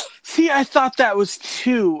girl. See, I thought that was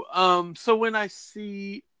too. So when I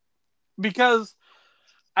see, because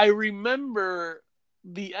I remember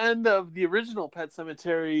the end of the original Pet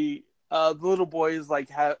Sematary, the little boy is like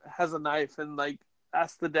has a knife and like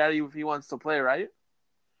asks the daddy if he wants to play, right?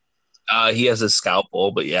 He has a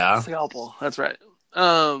scalpel, but yeah, scalpel. That's right. He's like,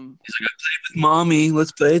 I played with mommy.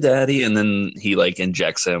 Let's play, daddy. And then he like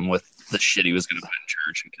injects him with the shit he was going to put in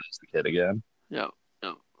church and kills the kid again. Yeah.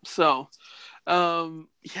 So,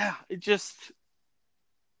 yeah, it just,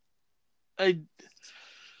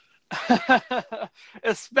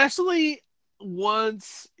 especially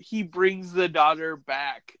once he brings the daughter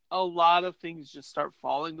back, a lot of things just start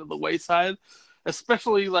falling to the wayside.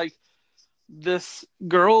 Especially like this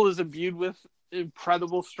girl is imbued with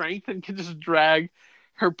incredible strength and can just drag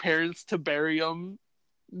her parents to bury them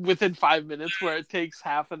within 5 minutes, where it takes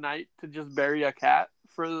half a night to just bury a cat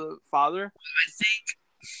for the father. I think,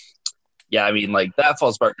 yeah, I mean, like that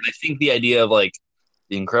falls apart. But I think the idea of like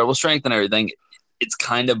the incredible strength and everything, it's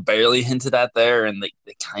kind of barely hinted at there, and they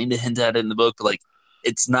kind of hint at it in the book, but like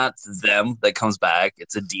it's not them that comes back;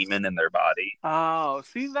 it's a demon in their body. Oh,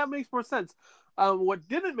 see, that makes more sense. What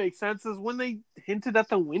didn't make sense is when they hinted at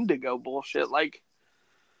the Wendigo bullshit. Like,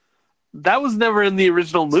 that was never in the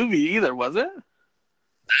original movie either, was it?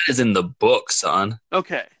 That is in the book, son.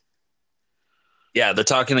 Okay. Yeah, they're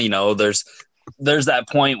talking. There's that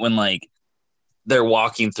point when like they're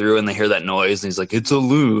walking through and they hear that noise, and he's like, "It's a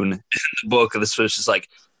loon." In the book, and this was just like,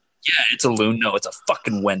 "Yeah, it's a loon. No, it's a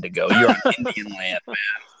fucking Wendigo. You're on Indian land, man."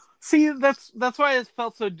 See, that's why it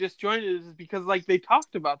felt so disjointed, is because like they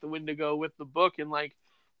talked about the Wendigo with the book and like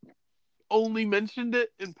only mentioned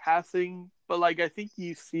it in passing, but like I think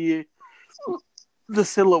you see the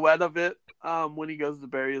silhouette of it when he goes to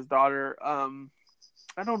bury his daughter. I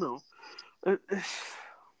don't know.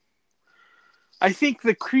 I think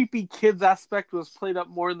the creepy kids aspect was played up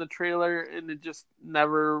more in the trailer, and it just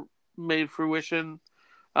never made fruition.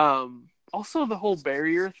 Also, the whole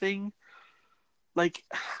barrier thing. Like,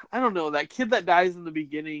 I don't know, that kid that dies in the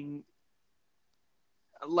beginning,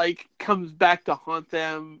 like, comes back to haunt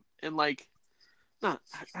them, and, like, I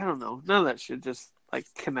don't know, none of that shit just, like,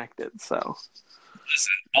 connected, so.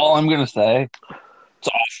 Listen, all I'm gonna say, it's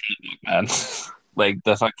all from the book, man. Like,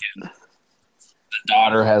 the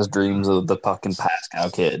daughter has dreams of the fucking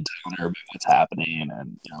Pascal kid telling her about what's happening,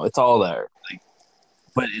 and, it's all there. Like,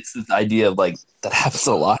 but it's this idea of like that happens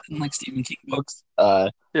a lot in like Stephen King books,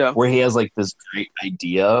 where he has like this great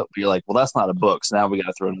idea, but you're like, well, that's not a book, so now we got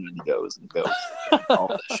to throw in Wendigos and ghosts and all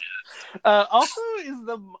this shit. Also,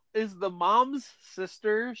 is the mom's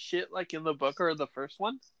sister shit like in the book or the first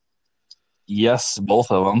one? Yes,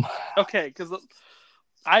 both of them. Okay, because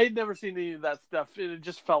I had never seen any of that stuff, and it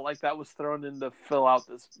just felt like that was thrown in to fill out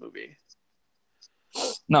this movie.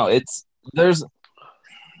 No, it's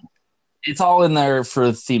all in there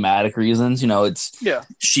for thematic reasons.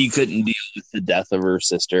 She couldn't deal with the death of her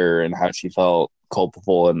sister and how she felt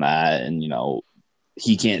culpable in that. And,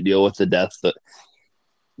 he can't deal with the death that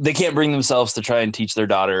they can't bring themselves to try and teach their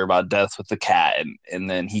daughter about death with the cat. And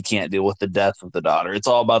then he can't deal with the death of the daughter. It's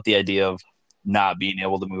all about the idea of not being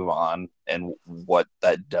able to move on and what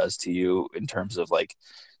that does to you in terms of like,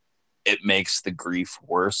 it makes the grief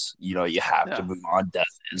worse. You have to move on. Death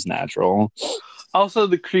is natural. Also,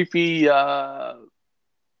 the creepy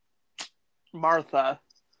Martha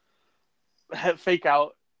fake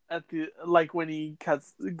out at the like when he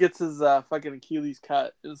gets his fucking Achilles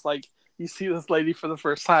cut. It's like you see this lady for the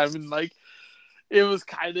first time, and like it was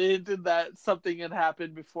kind of hinted that something had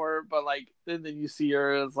happened before, but like and then you see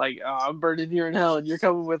her. It's like, oh, I'm burning here in hell, and you're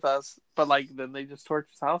coming with us. But like then they just torch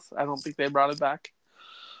his house. I don't think they brought it back.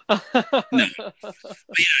 No.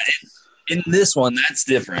 In this one, that's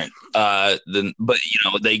different. But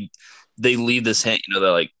they leave this hint, that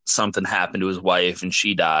like something happened to his wife and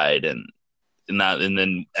she died, and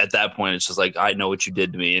then at that point it's just like, I know what you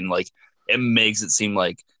did to me, and like it makes it seem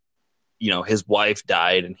like his wife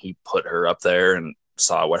died and he put her up there and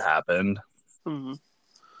saw what happened. Mm-hmm.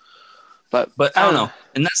 But I don't know,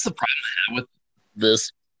 and that's the problem I have with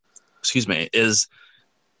this. Excuse me, is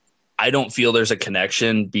I don't feel there's a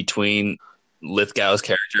connection between Lithgow's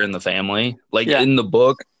character and the family. Like in the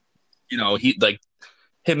book, he like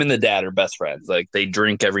him and the dad are best friends. Like they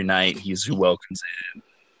drink every night. He's who welcomes in.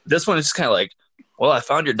 This one is just kind of like, well, I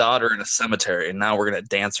found your daughter in a cemetery, and now we're gonna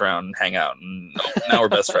dance around and hang out, and now we're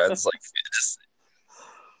best friends. Like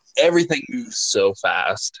everything moves so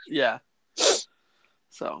fast. Yeah.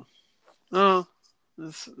 So, were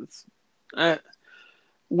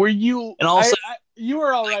you? And also, you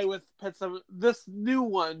were all right with Pet Sematary, this new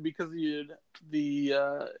one, because you had the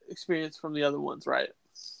experience from the other ones, right?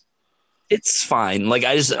 It's fine. Like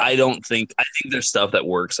I think there's stuff that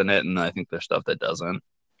works in it, and I think there's stuff that doesn't.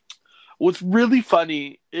 What's really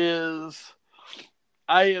funny is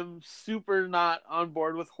I am super not on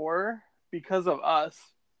board with horror because of Us.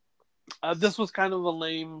 This was kind of a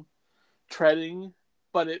lame treading,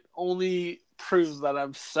 but it only proves that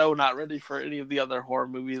I'm so not ready for any of the other horror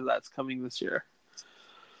movies that's coming this year.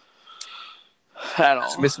 At all.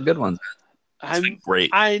 There's gonna be some good ones.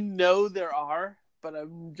 Great. I know there are, but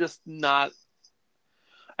I'm just not.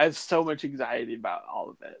 I have so much anxiety about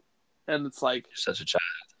all of it, and it's like you're such a child.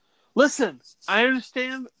 Listen, I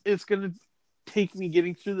understand it's gonna. take me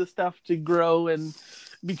getting through the stuff to grow and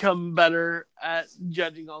become better at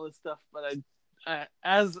judging all this stuff. But I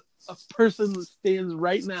as a person that stands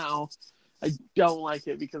right now, I don't like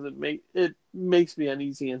it because it makes me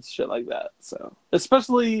uneasy and shit like that. So,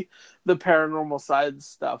 especially the paranormal side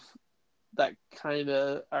stuff that kind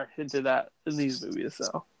of are hinted at in these movies.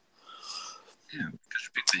 So, yeah,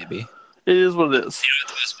 baby. It is what it is. You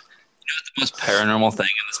know what the most paranormal thing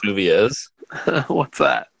in this movie is? What's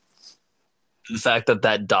that? The fact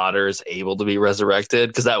that daughter is able to be resurrected,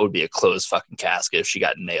 because that would be a closed fucking casket if she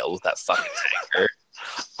got nailed with that fucking tanker.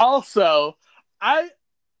 Also, I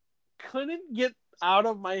couldn't get out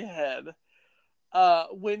of my head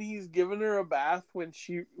when he's giving her a bath when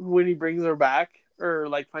he brings her back or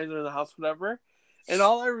like finds her in the house, whatever. And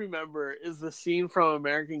all I remember is the scene from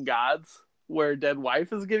American Gods where dead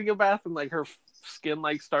wife is getting a bath and like her skin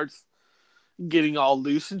like starts getting all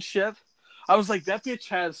loose and shit. I was like, that bitch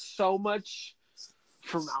has so much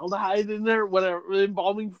formaldehyde in there, whatever,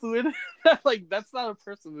 embalming fluid. Like, that's not a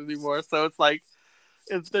person anymore. So it's like,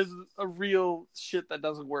 there's a real shit that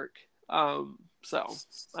doesn't work. So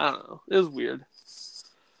I don't know. It was weird.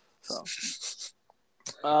 So,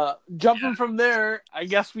 jumping from there, I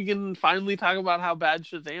guess we can finally talk about how bad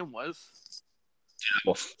Shazam was. I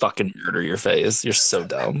will fucking murder your face. You're so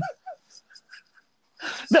dumb.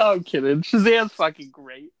 No, I'm kidding. Shazam's fucking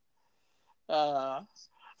great.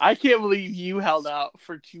 I can't believe you held out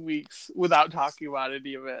for 2 weeks without talking about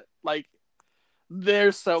any of it. Like,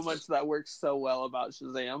 there's so much that works so well about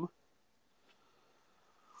Shazam.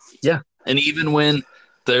 Yeah, and even when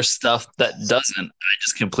there's stuff that doesn't, I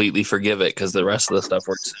just completely forgive it because the rest of the stuff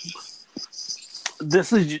works.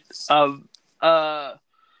 This is a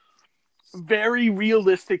very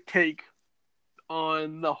realistic take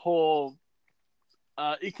on the whole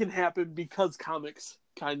it can happen because comics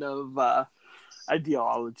kind of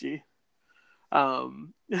ideology.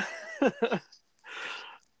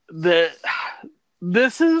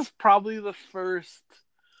 This is probably the first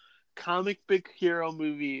comic book hero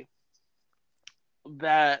movie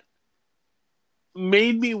that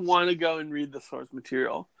made me want to go and read the source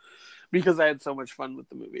material because I had so much fun with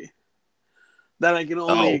the movie that I can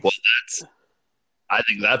only. I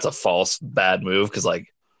think that's a false bad move because like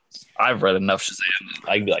I've read enough Shazam.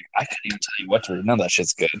 I'd be like, I couldn't even tell you what to read. None of that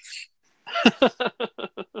shit's good.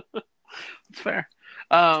 It's fair.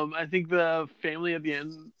 I think the family at the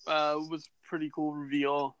end was pretty cool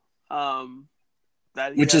reveal.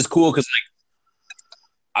 Which is cool because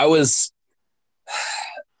like I was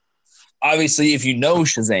obviously if you know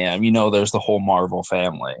Shazam, you know there's the whole Marvel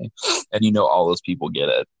family, and you know all those people get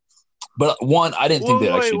it. But one, I didn't think they'd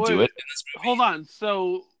actually do it in this movie. Hold on,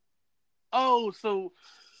 so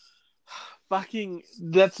fucking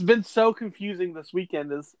that's been so confusing this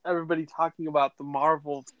weekend is everybody talking about the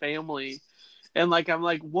Marvel family. And like I'm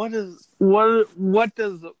like, what does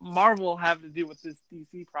Marvel have to do with this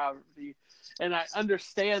DC property? And I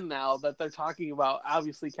understand now that they're talking about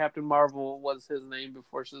obviously Captain Marvel was his name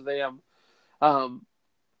before Shazam.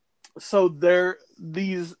 So him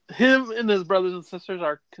and his brothers and sisters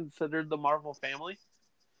are considered the Marvel family.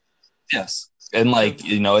 Yes, and like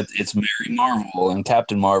you know, it's Mary Marvel and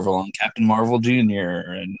Captain Marvel Jr.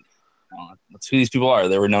 and that's who these people are.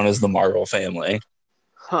 They were known as the Marvel family.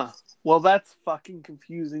 Huh. Well, that's fucking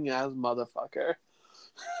confusing as motherfucker.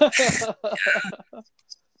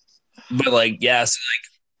 But like, yeah, so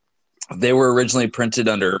like they were originally printed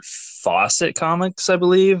under Fawcett Comics, I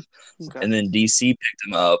believe, and then DC picked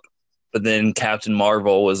them up. But then Captain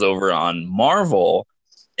Marvel was over on Marvel,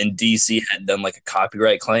 and DC hadn't done like a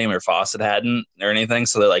copyright claim, or Fawcett hadn't, or anything.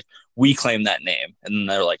 So they're like, we claim that name, and then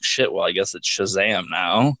they're like, shit. Well, I guess it's Shazam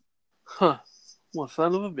now. Huh. Well,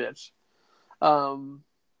 son of a bitch.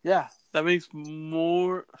 Yeah, that makes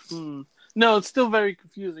more. No, it's still very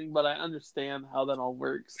confusing, but I understand how that all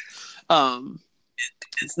works.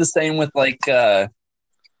 It's the same with like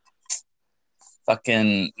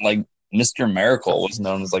fucking like Mr. Miracle was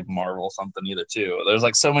known as like Marvel something either too. There's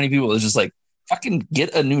like so many people that's just like fucking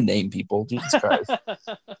get a new name, people. Jesus Christ.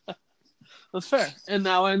 That's fair. And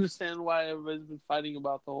now I understand why everybody's been fighting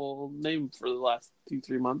about the whole name for the last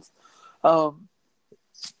 2-3 months.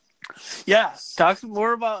 Yeah, talk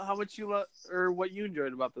more about how much you or what you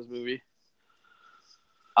enjoyed about this movie.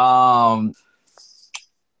 I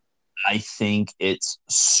think it's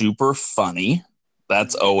super funny.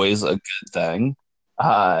 That's always a good thing.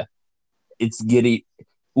 It's getting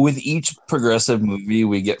with each progressive movie,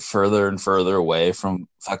 we get further and further away from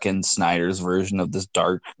fucking Snyder's version of this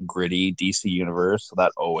dark, gritty DC universe. So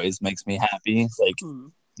that always makes me happy. Like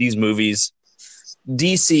these movies,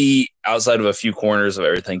 DC, outside of a few corners of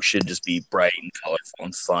everything, should just be bright and colorful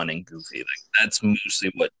and fun and goofy. Like that's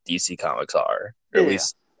mostly what DC comics are, or at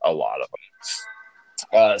least a lot of them.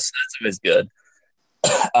 So that's always good.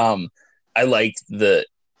 I liked the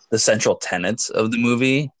central tenets of the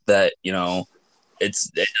movie that, you know, it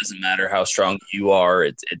doesn't matter how strong you are.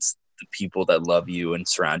 It's the people that love you and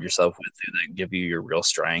surround yourself with you that give you your real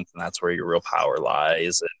strength, and that's where your real power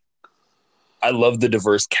lies. And I love the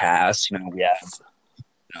diverse cast. You know, we have,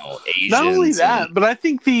 you know, Asians. Not only that, but I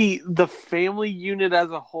think the family unit as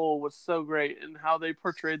a whole was so great, and how they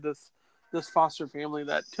portrayed this foster family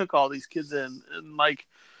that took all these kids in, and like,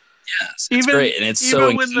 yes, it's great, and it's so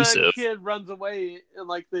inclusive. When the kid runs away, and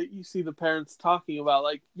like you see the parents talking about,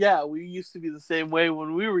 like, yeah, we used to be the same way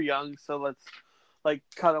when we were young, so let's like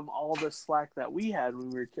cut them all the slack that we had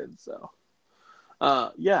when we were kids. So,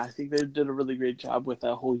 yeah, I think they did a really great job with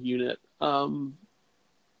that whole unit. And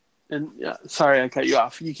yeah, sorry I cut you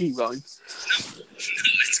off. You keep going. No,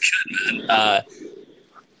 it's good, man.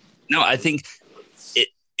 No, I think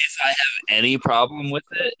if I have any problem with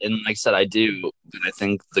it, and like I said, I do, but I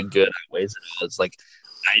think the good outweighs it all. It's like,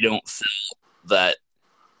 I don't feel that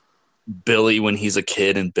Billy when he's a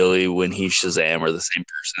kid and Billy when he's Shazam are the same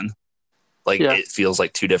person. Like, it feels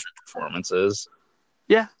like two different performances.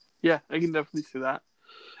 Yeah, I can definitely see that.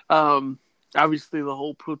 Obviously, the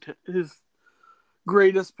whole his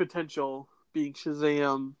greatest potential being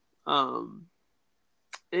Shazam.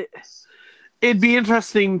 It'd be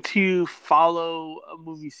interesting to follow a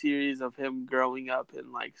movie series of him growing up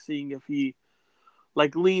and like seeing if he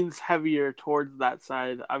like leans heavier towards that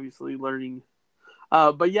side. Obviously, learning.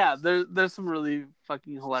 But yeah, there's some really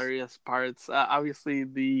fucking hilarious parts. Obviously,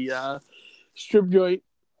 the strip joint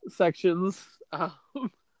sections,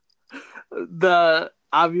 the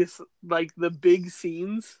obvious, like the big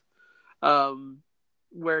scenes,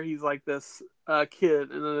 where he's like this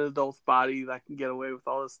kid in an adult's body that can get away with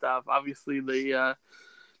all this stuff. Obviously, the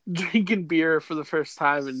drinking beer for the first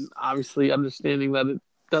time, and obviously understanding that it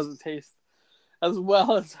doesn't taste as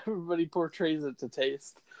well as everybody portrays it to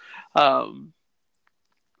taste.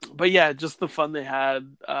 But yeah, just the fun they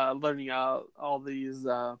had learning out all these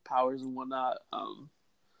powers and whatnot.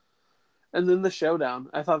 And then the showdown.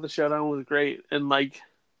 I thought the showdown was great. And like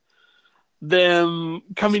them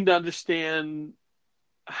coming to understand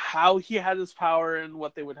how he had his power and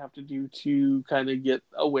what they would have to do to kind of get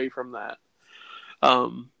away from that.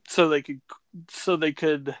 So they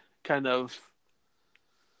could kind of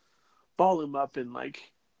ball him up and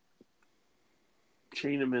like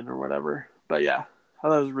chain him in or whatever. But yeah. I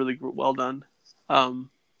thought it was really well done.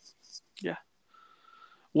 Yeah.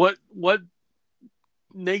 What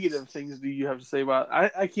negative things do you have to say about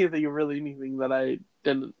it? I can't think of really anything that I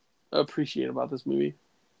didn't appreciate about this movie.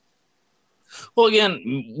 Well,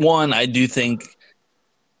 again, one, I don't think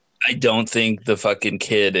the fucking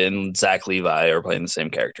kid and Zach Levi are playing the same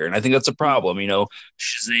character. And I think that's a problem. You know,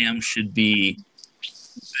 Shazam should be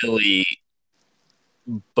Billy,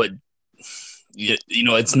 but you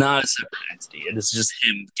know, it's not a separate entity. It is just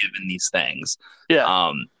him given these things.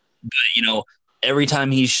 Yeah. But you know, every time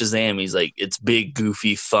he's Shazam, he's like, it's big,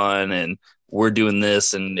 goofy, fun, and we're doing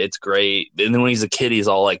this, and it's great. And then when he's a kid, he's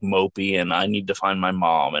all like mopey, and I need to find my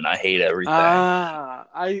mom, and I hate everything.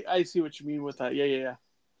 I see what you mean with that. Yeah.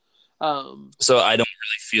 So I don't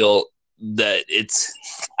really feel that it's.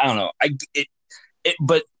 I don't know.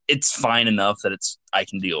 But it's fine enough that I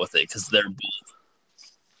can deal with it because they're both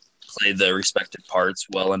play the respective parts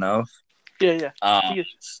well enough. Yeah. I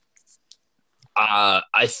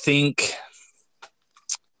think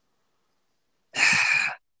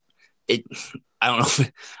I don't know.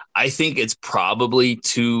 I think it's probably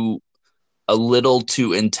a little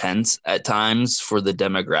too intense at times for the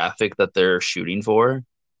demographic that they're shooting for.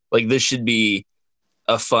 Like, this should be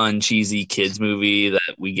a fun, cheesy kids movie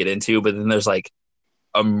that we get into, but then there's like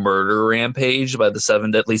a murder rampage by the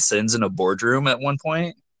 7 Deadly Sins in a boardroom at one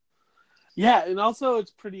point. Yeah, and also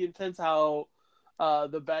it's pretty intense how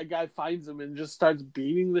the bad guy finds him and just starts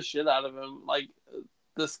beating the shit out of him. Like,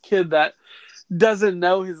 this kid that doesn't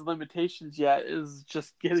know his limitations yet is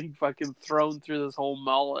just getting fucking thrown through this whole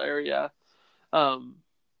mall area. And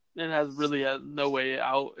has really no way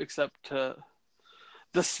out except to...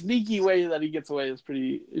 The sneaky way that he gets away is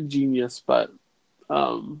pretty ingenious, but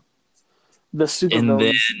the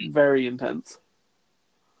supervillain is very intense.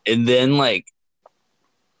 And then, like,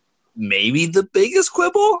 maybe the biggest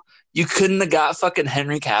quibble, you couldn't have got fucking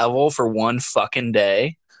Henry Cavill for one fucking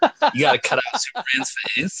day. You gotta cut out Superman's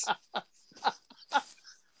face.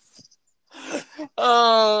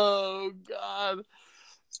 Oh god,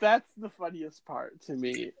 that's the funniest part to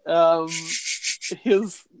me.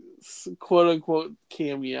 his quote unquote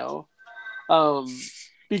cameo.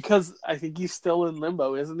 Because I think he's still in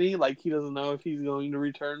limbo, isn't he? Like, he doesn't know if he's going to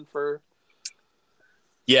return for.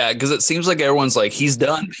 Yeah, because it seems like everyone's like, he's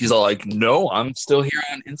done. He's all like, no, I'm still here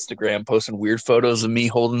on Instagram posting weird photos of me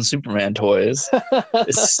holding Superman toys.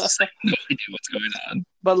 It's just like, no idea what's going on.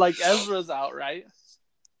 But like, Ezra's out, right?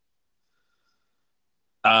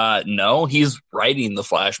 No, he's writing the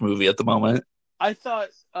Flash movie at the moment. I thought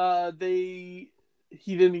he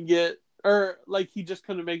didn't get, or like, he just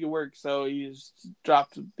couldn't make it work, so he just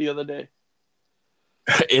dropped it the other day.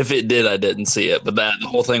 If it did, I didn't see it. But the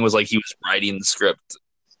whole thing was like he was writing the script.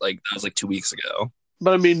 Like, that was like 2 weeks ago.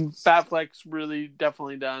 But I mean, Batfleck's really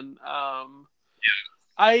definitely done.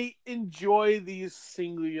 I enjoy these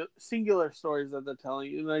singular stories that they're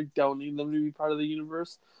telling, and I don't need them to be part of the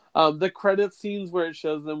universe. The credit scenes where it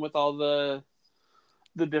shows them with all the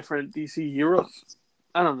different DC heroes,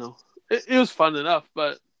 I don't know. It was fun enough,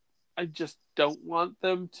 but I just don't want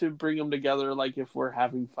them to bring them together like if we're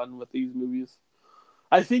having fun with these movies.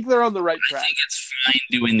 I think they're on the right track. I think it's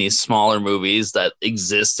fine doing these smaller movies that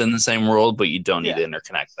exist in the same world, but you don't need to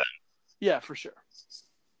interconnect them. Yeah, for sure.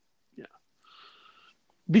 Yeah.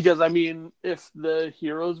 Because, I mean, if the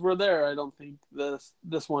heroes were there, I don't think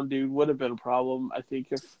this one dude would have been a problem. I think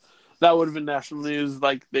if that would have been national news,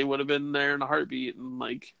 like, they would have been there in a heartbeat. And,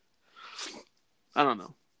 like, I don't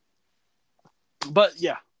know. But,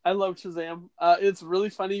 yeah, I love Shazam. It's really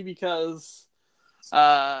funny because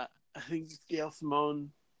I think Gail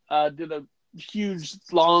Simone did a huge,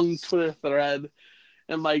 long Twitter thread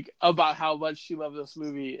and like about how much she loved this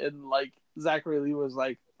movie, and like Zachary Lee was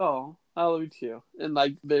like, "Oh, I love you too," and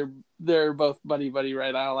like they're both buddy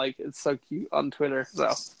right now. Like, it's so cute on Twitter.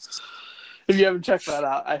 So if you haven't checked that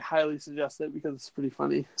out, I highly suggest it because it's pretty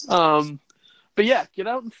funny. But yeah, get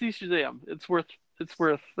out and see Shazam. It's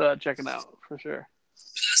worth checking out for sure.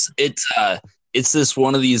 It's this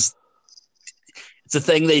one of these. It's a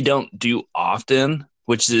thing they don't do often,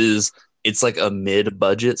 which is it's like a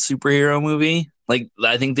mid-budget superhero movie. Like,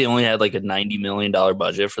 I think they only had like a $90 million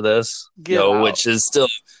budget for this, which is still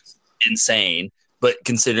insane. But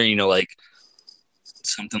considering, like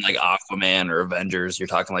something like Aquaman or Avengers, you're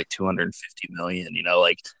talking like 250 million.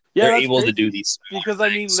 Like, they're able to do these because I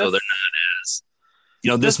mean, so they're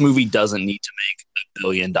not as this movie doesn't need to make $1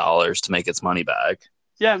 billion to make its money back.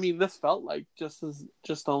 Yeah, I mean, this felt like just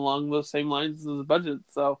along those same lines as the budget,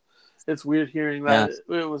 so it's weird hearing that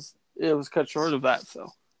it was cut short of that. So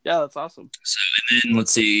yeah, that's awesome. So, and then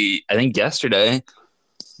let's see. I think yesterday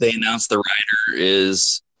they announced the writer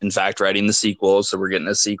is in fact writing the sequel, so we're getting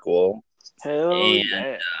a sequel.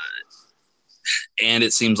 Yeah! And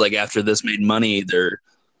it seems like after this made money, they're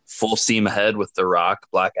full steam ahead with the Rock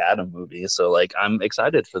Black Adam movie. So like, I'm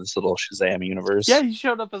excited for this little Shazam universe. Yeah, he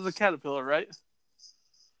showed up as a caterpillar, right?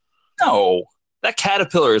 No, that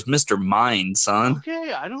caterpillar is Mr. Mind, son.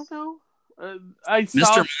 Okay, I don't know. I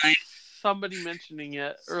saw somebody mentioning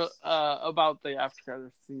it about the after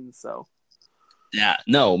credits scene. So yeah,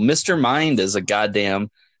 no, Mr. Mind is a goddamn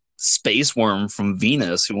space worm from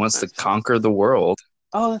Venus who wants to conquer the world.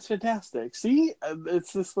 Oh, that's fantastic! See,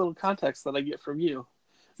 it's this little context that I get from you,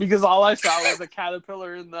 because all I saw was a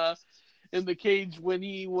caterpillar in the cage when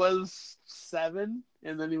he was 7,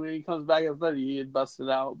 and then when he comes back as 30, he had busted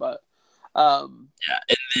out. But yeah,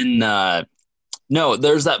 and then no,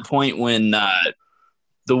 there's that point when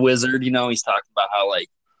the wizard, he's talking about how like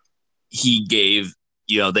he gave,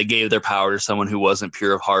 they gave their power to someone who wasn't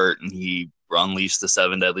pure of heart, and he unleashed the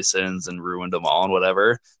 7 deadly sins and ruined them all and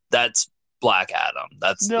whatever. That's Black Adam.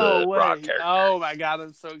 That's the Rock character. Oh my god,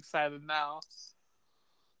 I'm so excited now.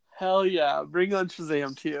 Hell yeah, bring on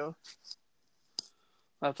Shazam too.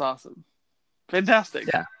 That's awesome. Fantastic.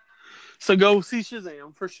 Yeah. So go see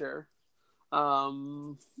Shazam for sure. I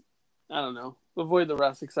don't know. Avoid the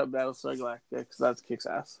rest except Battlestar Galactica, because that's kicks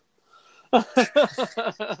ass.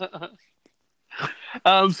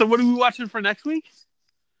 So what are we watching for next week?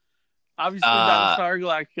 Obviously, Battlestar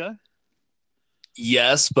Galactica.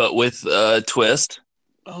 Yes, but with a twist.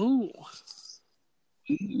 Oh.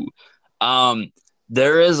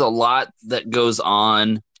 There is a lot that goes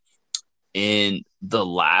on in the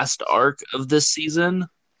last arc of this season.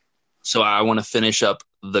 So I want to finish up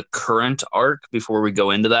the current arc before we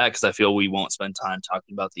go into that, because I feel we won't spend time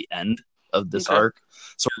talking about the end of this arc.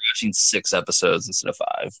 So we're watching 6 episodes instead of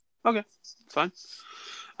 5. Okay, fine.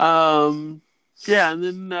 Yeah, and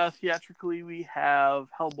then theatrically we have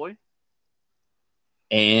Hellboy.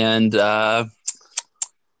 And that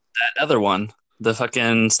other one, the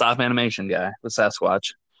fucking stop animation guy, the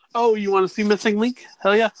Sasquatch. Oh, you want to see Missing Link?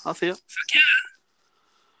 Hell yeah, I'll see it. Fuck yeah.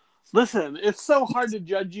 Listen, it's so hard to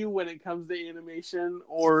judge you when it comes to animation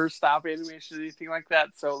or stop animation or anything like that.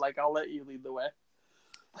 So, like, I'll let you lead the way.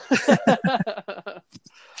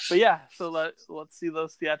 But yeah, so let's see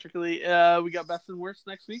those theatrically. We got best and worst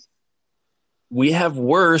next week. We have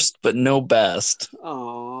worst, but no best.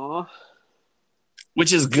 Aww.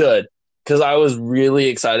 Which is good, because I was really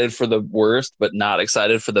excited for the worst, but not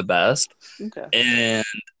excited for the best. Okay. And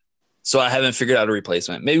so I haven't figured out a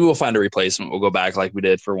replacement. Maybe we'll find a replacement. We'll go back like we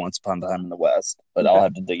did for Once Upon a Time in the West, but I'll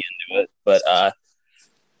have to dig into it. But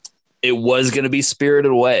it was going to be Spirited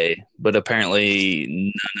Away, but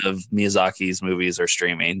apparently none of Miyazaki's movies are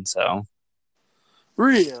streaming. So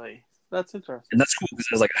Really? That's interesting. And that's cool because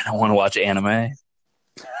I was like, I don't want to watch anime.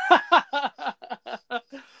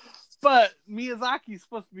 But Miyazaki's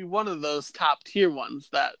supposed to be one of those top tier ones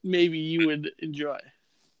that maybe you would enjoy.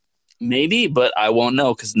 Maybe, but I won't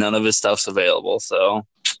know because none of his stuff's available. So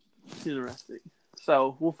interesting.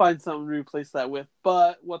 So we'll find something to replace that with.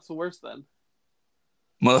 But what's the worst then?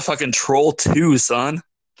 Motherfucking Troll 2, son.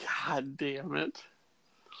 God damn it.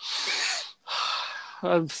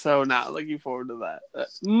 I'm so not looking forward to that.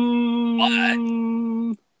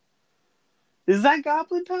 Why? Is that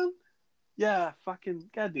Goblin Town? Yeah, fucking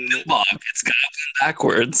goddamn it. Fuck, it's Goblin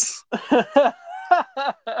backwards.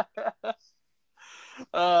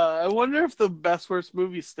 I wonder if the best worst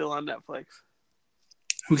movie's still on Netflix.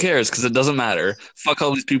 Who cares? Because it doesn't matter. Fuck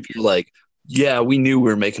all these people who are like, yeah, we knew we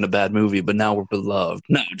were making a bad movie, but now we're beloved.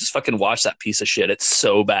 No, just fucking watch that piece of shit. It's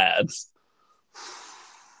so bad.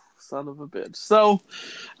 Son of a bitch. So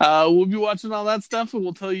we'll be watching all that stuff, and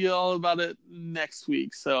we'll tell you all about it next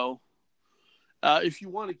week. So if you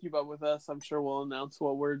want to keep up with us, I'm sure we'll announce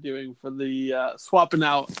what we're doing for the swapping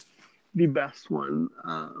out the best one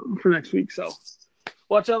for next week. So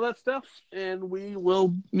watch all that stuff, and we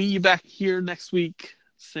will meet you back here next week.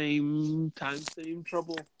 Same time, same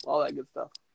trouble, all that good stuff.